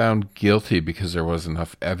weren't found guilty because there was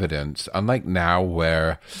enough evidence. Unlike now,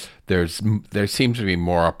 where there seems to be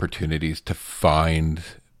more opportunities to find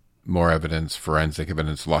more evidence, forensic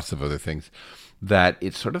evidence, lots of other things, that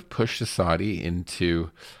it sort of pushed society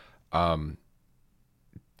into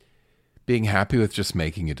being happy with just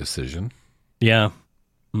making a decision. Yeah.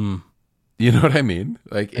 You know what I mean?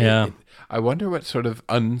 Like, yeah. I wonder what sort of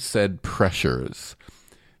unsaid pressures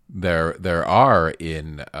there are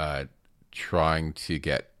in trying to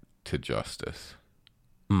get to justice.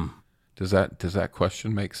 Does that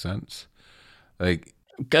question make sense? Like,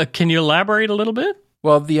 can you elaborate a little bit?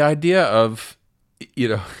 Well, the idea of,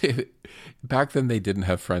 back then they didn't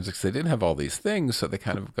have forensics. They didn't have all these things. So they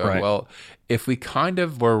kind of go, right. Well, if we kind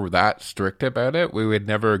of were that strict about it, we would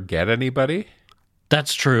never get anybody.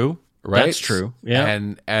 That's true. Right? That's true. Yeah.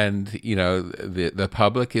 And the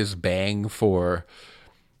public is baying for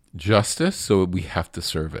justice, so we have to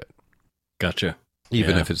serve it. Gotcha.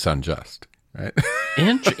 Even if it's unjust, right?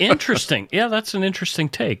 Interesting. Yeah, that's an interesting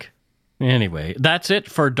take. Anyway, that's it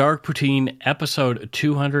for Dark Poutine episode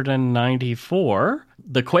 294.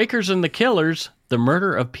 The Quakers and the Killers, the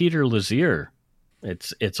murder of Peter Lazier.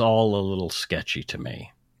 It's all a little sketchy to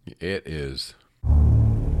me. It is.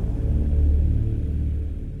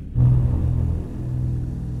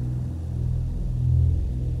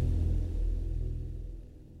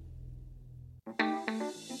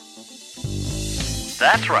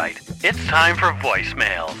 That's right. It's time for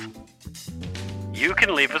voicemails. You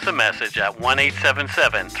can leave us a message at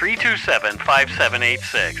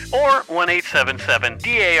 1-877-327-5786 or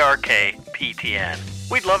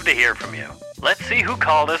 1-877-DARK-PTN. We'd love to hear from you. Let's see who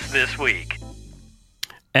called us this week.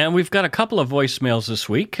 And we've got a couple of voicemails this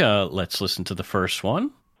week. Let's listen to the first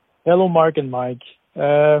one. Hello, Mark and Mike.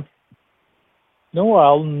 No,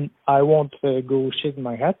 I won't go shake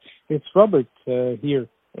my hat. It's Robert here.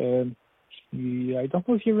 I don't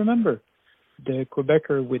know if you remember. The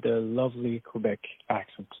Quebecer with a lovely Quebec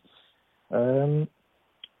accent. I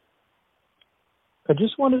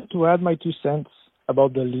just wanted to add my 2 cents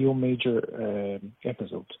about the Leo Major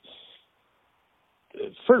episode.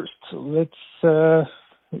 First, let's do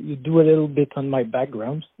a little bit on my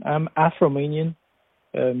background. I'm Afro-Romanian.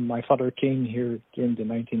 My father came here during the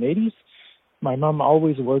 1980s. My mom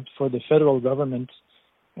always worked for the federal government,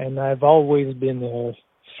 and I've always been a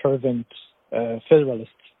fervent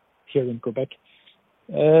federalist here in Quebec.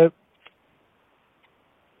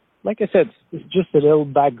 Like I said, it's just a little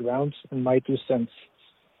background and my 2 cents.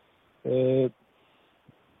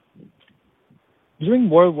 During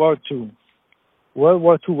World War II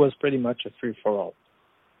was pretty much a free-for-all.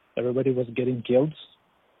 Everybody was getting killed.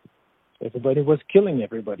 Everybody was killing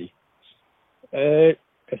everybody,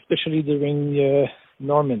 especially during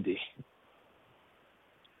Normandy.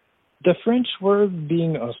 The French were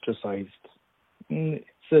being ostracized. It's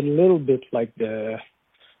a little bit like the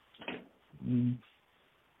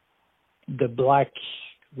Black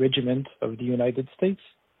Regiment of the United States.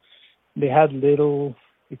 They had little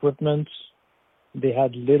equipment. They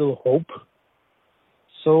had little hope.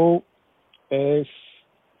 So it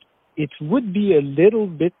would be a little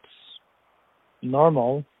bit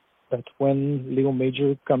normal that when Leo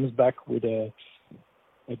Major comes back with a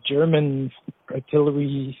German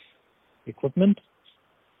artillery equipment,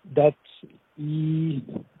 that he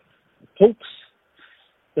hopes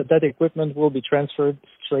that equipment will be transferred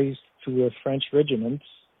straight to a French regiment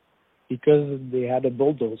because they had a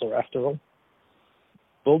bulldozer after all.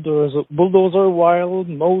 Bulldozer while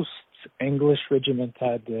most English regiment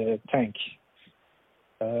had a tank.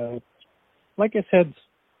 Like I said,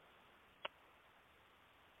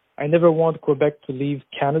 I never want Quebec to leave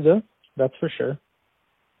Canada, that's for sure.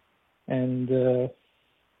 And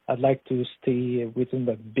I'd like to stay within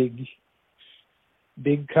the big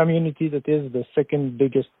community that is the second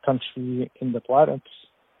biggest country in the planet.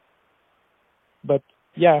 But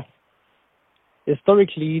yeah,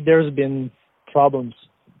 historically there's been problems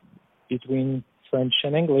between French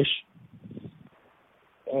and English,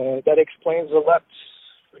 that explains a lot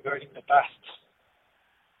regarding the past.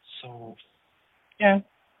 So, yeah,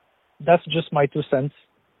 that's just my 2 cents.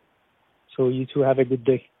 So you two have a good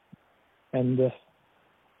day. And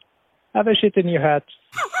have a shit in your hat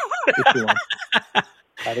if you want.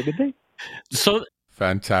 Have a good day. So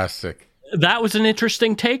fantastic. That was an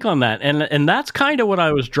interesting take on that, and that's kind of what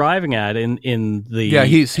I was driving at in the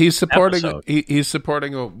he's supporting episode. He's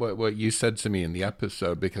supporting what you said to me in the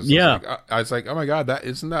episode, because I was like, oh my god, that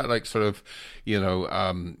isn't that like sort of, you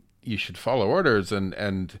know, you should follow orders,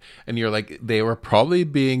 and you're like, they were probably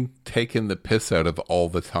being taken the piss out of all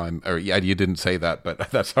the time, or you didn't say that, but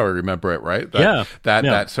that's how I remember it, right?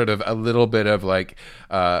 That sort of a little bit of like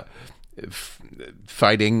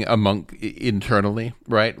fighting internally,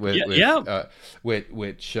 right? Which you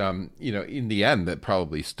know, in the end, that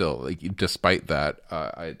probably still, like, despite that,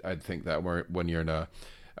 I'd think that when you're in a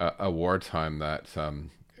wartime, that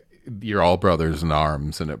you're all brothers in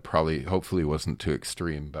arms, and it probably, hopefully, wasn't too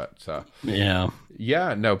extreme. But that's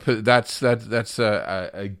a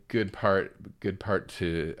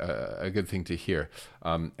good thing to hear,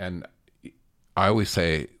 and I always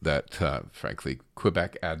say that, frankly,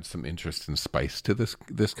 Quebec adds some interest and spice to this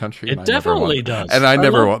country. It definitely does, and I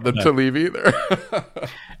never want them to leave either.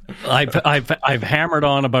 I've hammered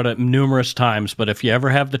on about it numerous times, but if you ever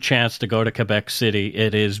have the chance to go to Quebec City,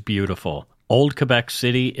 it is beautiful. Old Quebec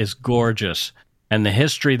City is gorgeous, and the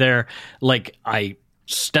history there, like, I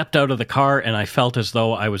stepped out of the car and I felt as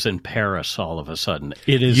though I was in Paris all of a sudden.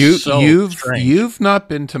 It is strange. You've not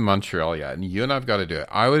been to Montreal yet, and you and I've got to do it.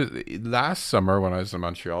 I was last summer when I was in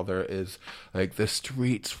Montreal. There is, like, the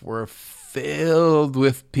streets were filled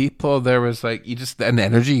with people. There was, like, an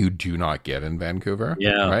energy you do not get in Vancouver.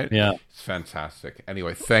 Yeah, right. Yeah, it's fantastic.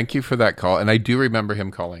 Anyway, thank you for that call, and I do remember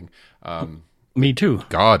him calling. Me too.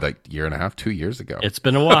 God, like 2 years ago. It's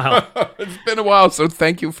been a while. It's been a while. So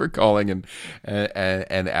thank you for calling and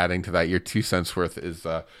adding to that. Your 2 cents worth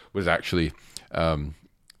was actually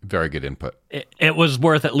very good input. It was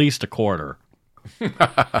worth at least a quarter.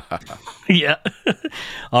 Yeah.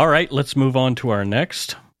 All right, let's move on to our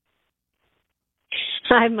next.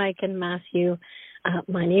 Hi, Mike and Matthew.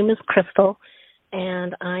 My name is Crystal,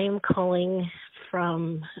 and I am calling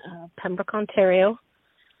from Pembroke, Ontario.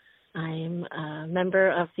 I'm a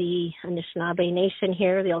member of the Anishinaabe Nation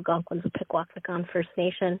here, the Algonquins of Pikwakanagan First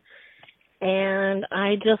Nation, and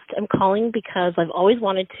I just am calling because I've always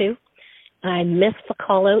wanted to. I missed the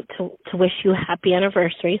call out to wish you a happy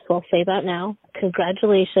anniversary, so I'll say that now.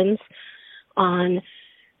 Congratulations on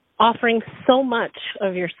offering so much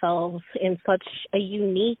of yourselves in such a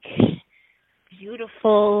unique,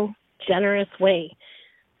 beautiful, generous way.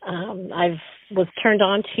 I was turned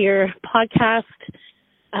on to your podcast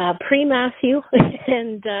pre-Matthew,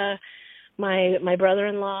 and my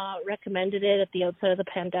brother-in-law recommended it at the outset of the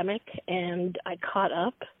pandemic, and I caught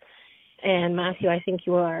up. And Matthew, I think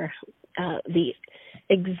you are the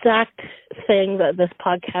exact thing that this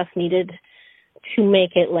podcast needed to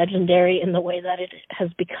make it legendary in the way that it has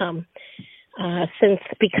become. Since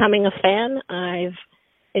becoming a fan, I've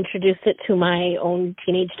introduced it to my own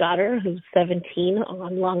teenage daughter, who's 17,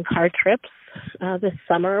 on long car trips this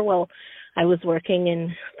summer. Well, I was working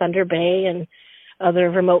in Thunder Bay and other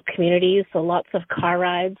remote communities, so lots of car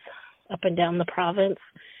rides up and down the province.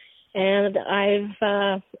 And I've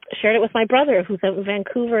shared it with my brother, who's out in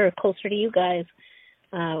Vancouver, closer to you guys,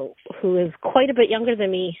 who is quite a bit younger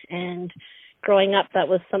than me. And growing up, that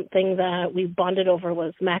was something that we bonded over,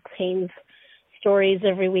 was Max Haynes' stories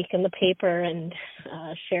every week in the paper, and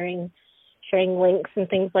sharing links and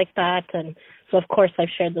things like that. And so, of course, I've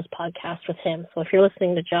shared this podcast with him. So if you're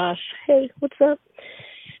listening to Josh, hey, what's up?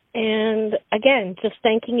 And again, just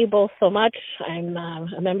thanking you both so much. I'm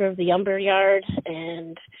a member of the Umber Yard,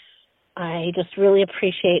 and I just really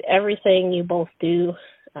appreciate everything you both do,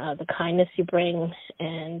 the kindness you bring.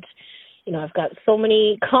 And, you know, I've got so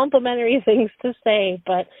many complimentary things to say,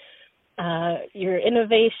 but your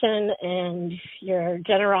innovation and your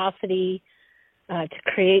generosity to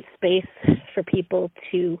create space for people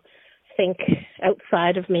to think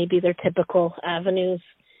outside of maybe their typical avenues.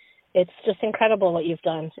 It's just incredible what you've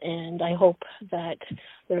done, and I hope that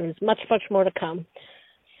there is much, much more to come.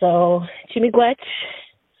 So, Jimmy Gwetch,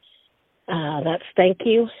 that's thank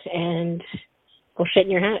you, and go shit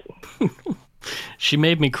in your hat. She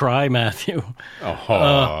made me cry, Matthew.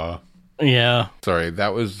 Yeah. Sorry,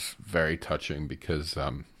 that was very touching because,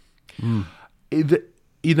 you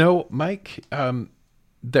know, Mike,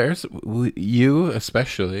 there's you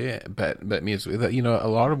especially, but me as well. You know, a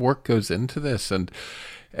lot of work goes into this, and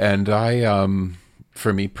I,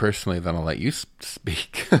 for me personally, then I'll let you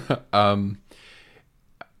speak.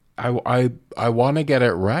 I want to get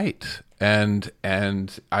it right. And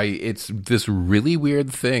it's this really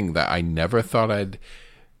weird thing that I never thought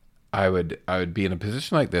I would be in a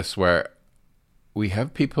position like this, where we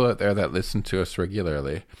have people out there that listen to us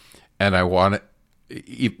regularly, and I want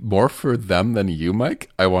it more for them than you,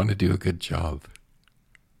 Mike. I want to do a good job.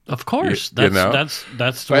 Of course,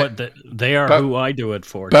 that's what they are. Who I do it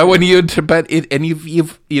for. But when you've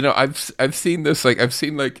I've seen this, like I've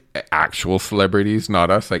seen like actual celebrities, not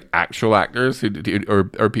us, like actual actors who do,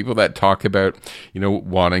 or people that talk about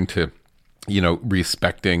wanting to,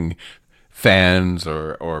 respecting fans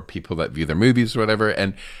or people that view their movies or whatever.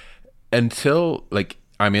 And until like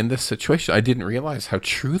I'm in this situation, I didn't realize how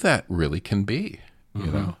true that really can be.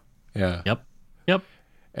 Yeah. Yep.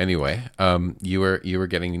 Anyway, you were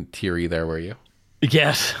getting teary there, were you?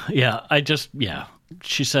 Yes. Yeah.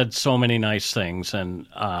 She said so many nice things, and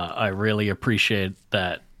I really appreciate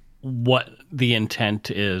that. What the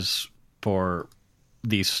intent is for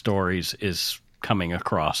these stories is coming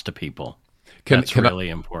across to people. That's really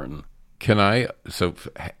important. Can I? So,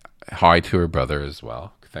 hi to her brother as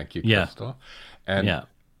well. Thank you, Crystal. And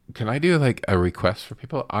can I do like a request for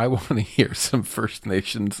people? I want to hear some First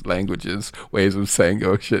Nations languages, ways of saying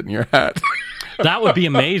 "go shit in your hat." That would be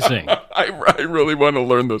amazing. I really want to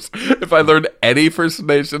learn this. If I learn any First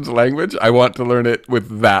Nations language, I want to learn it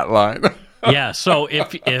with that line. Yeah. So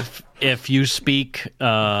if you speak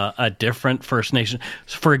a different First Nation,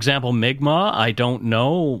 for example, Mi'kmaq, I don't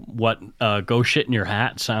know what "go shit in your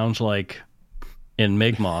hat" sounds like in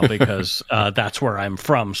Mi'kmaq, because that's where I'm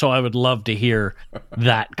from. So I would love to hear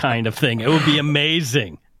that kind of thing. It would be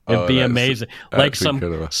amazing. It'd be amazing. Like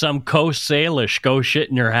some Coast Salish, "go shit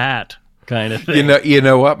in your hat" kind of thing. You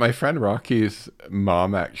know what? My friend Rocky's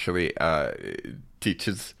mom actually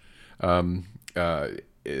teaches the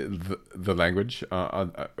language,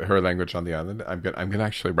 her language on the island. I'm gonna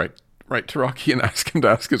actually write to Rocky and ask him to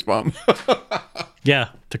ask his mom. Yeah,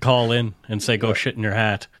 to call in and say, "go shit in your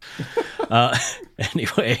hat."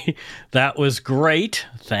 Anyway, that was great.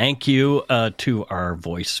 Thank you to our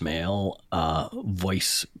voicemail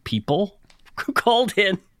voice people who called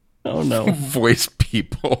in. Oh, no. Voice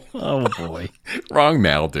people. Oh, boy. Wrong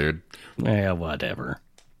mail, dude. Yeah, whatever.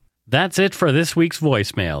 That's it for this week's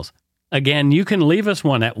voicemails. Again, you can leave us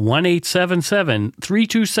one at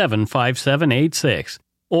 1-877-327-5786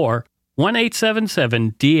 or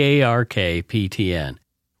 1-877-DARK-PTN.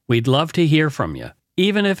 We'd love to hear from you,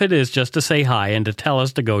 even if it is just to say hi and to tell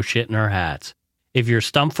us to go shit in our hats. If you're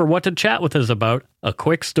stumped for what to chat with us about, a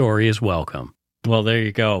quick story is welcome. Well, there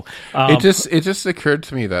you go. It just occurred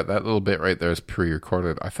to me that little bit right there is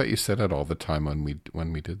pre-recorded. I thought you said it all the time when we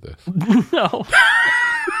did this. No.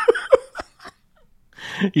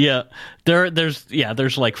 Yeah,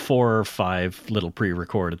 there's like 4 or 5 little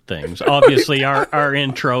pre-recorded things. Obviously, our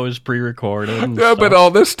intro is pre-recorded. No, but all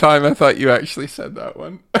this time I thought you actually said that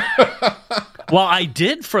one. Well, I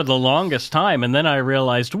did for the longest time, and then I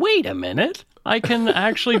realized, wait a minute, I can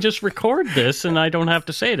actually just record this, and I don't have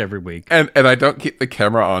to say it every week. And I don't keep the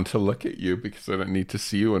camera on to look at you because I don't need to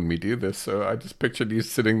see you when we do this. So I just pictured you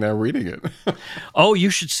sitting there reading it. Oh,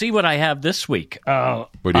 you should see what I have this week.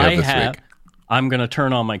 What do you have this week? I'm going to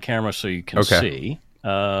turn on my camera so you can see.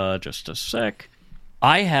 Just a sec.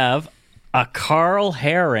 I have a Carl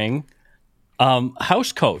Herring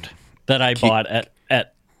house coat that I bought at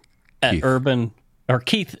Urban, or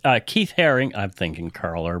Keith Haring. I'm thinking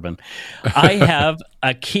Carl Urban. I have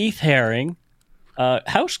a Keith Haring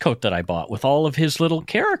house coat that I bought with all of his little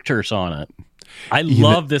characters on it. I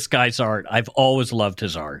love this guy's art. I've always loved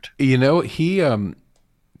his art. You know, he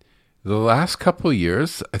the last couple of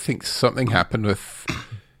years, I think something happened with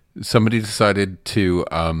somebody decided to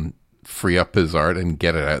free up his art and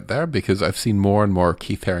get it out there, because I've seen more and more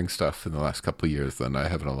Keith Haring stuff in the last couple of years than I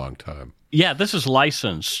have in a long time. Yeah, this is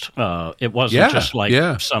licensed. It wasn't just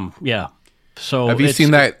like some. So have you seen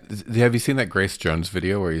that? Have you seen that Grace Jones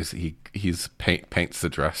video where he's paints the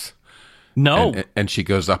dress? No, and she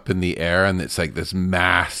goes up in the air and it's like this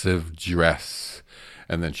massive dress,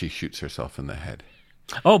 and then she shoots herself in the head.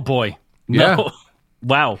 Oh boy! No. Yeah.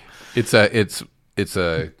 Wow. It's a.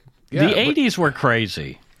 The 80s were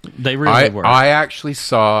crazy. They really were. I actually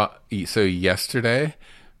saw. So yesterday,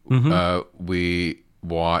 we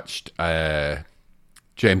watched a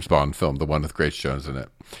James Bond film, the one with Grace Jones in it.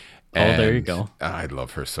 And there you go. I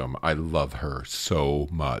love her so much. I love her so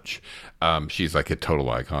much. She's like a total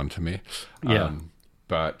icon to me. Yeah.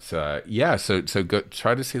 So go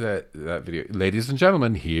try to see that video. Ladies and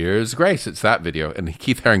gentlemen, here's Grace. It's that video. And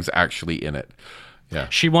Keith Haring's actually in it. Yeah.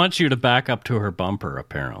 She wants you to back up to her bumper,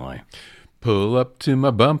 apparently. Pull up to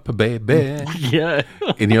my bumper, baby. Yeah.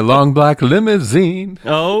 In your long black limousine.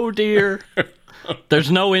 Oh, dear. There's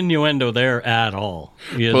no innuendo there at all.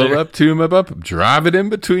 Pull up to my bumper, drive it in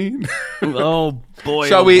between. Oh, boy.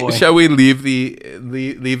 Shall we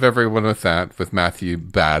leave everyone with that, with Matthew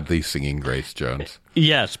badly singing Grace Jones?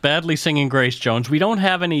 Yes, badly singing Grace Jones. We don't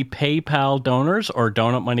have any PayPal donors or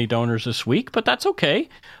donut money donors this week, but that's okay.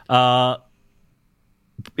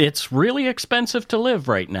 It's really expensive to live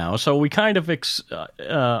right now, so we kind of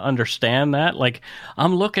understand that. Like,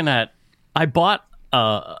 I bought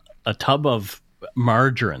a tub of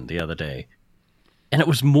margarine the other day, and it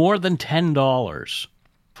was more than $10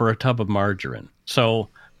 for a tub of margarine. So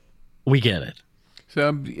we get it.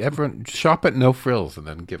 So everyone shop at No Frills and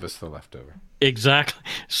then give us the leftover. Exactly.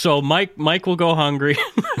 So Mike will go hungry.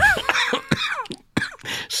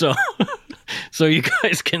 So you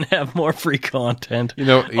guys can have more free content.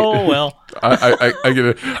 Oh well. I'm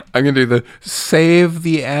gonna do the save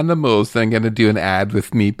the animals. Then I'm gonna do an ad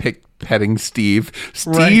with me petting Steve.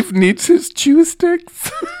 Steve needs his chew sticks.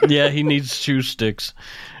 Yeah, he needs chew sticks.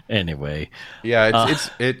 Anyway. Yeah,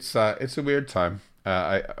 it's a weird time.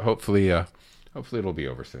 Hopefully it'll be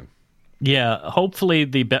over soon. Yeah, hopefully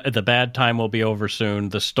the bad time will be over soon.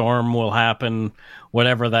 The storm will happen,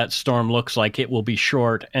 whatever that storm looks like. It will be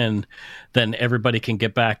short, and then everybody can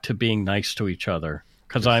get back to being nice to each other.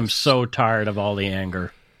 Because I'm so tired of all the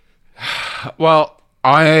anger. Well,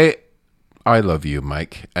 I love you,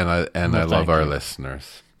 Mike, and I love our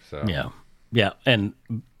listeners. So yeah, and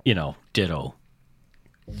ditto.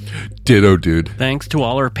 Ditto, dude. Thanks to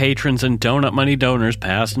all our patrons and donut money donors,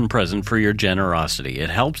 past and present, for your generosity. It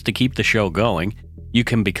helps to keep the show going. You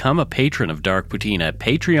can become a patron of Dark Poutine at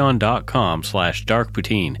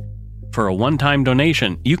patreon.com/darkpoutine. For a one-time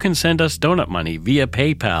donation, you can send us donut money via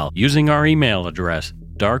PayPal using our email address,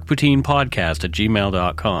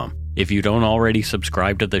 darkpoutinepodcast@gmail.com. If you don't already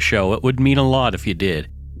subscribe to the show, it would mean a lot if you did.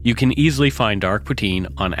 You can easily find Dark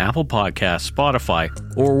Poutine on Apple Podcasts, Spotify,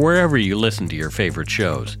 or wherever you listen to your favorite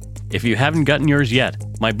shows. If you haven't gotten yours yet,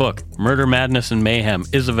 my book, Murder, Madness, and Mayhem,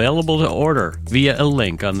 is available to order via a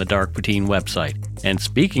link on the Dark Poutine website. And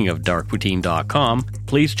speaking of darkpoutine.com,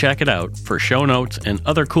 please check it out for show notes and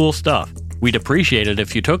other cool stuff. We'd appreciate it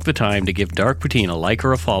if you took the time to give Dark Poutine a like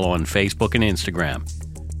or a follow on Facebook and Instagram.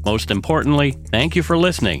 Most importantly, thank you for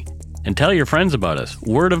listening, and tell your friends about us.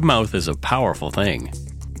 Word of mouth is a powerful thing.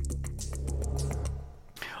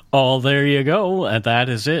 Oh, there you go. And that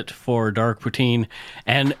is it for Dark Poutine.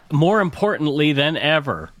 And more importantly than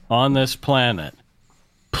ever on this planet,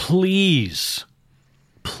 please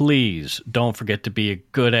don't forget to be a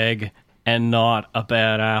good egg and not a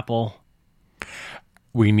bad apple.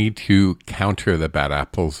 We need to counter the bad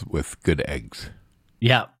apples with good eggs.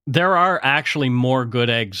 Yeah, there are actually more good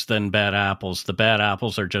eggs than bad apples. The bad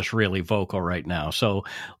apples are just really vocal right now. So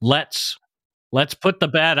let's put the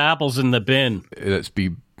bad apples in the bin. Let's be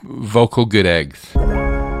vocal good eggs.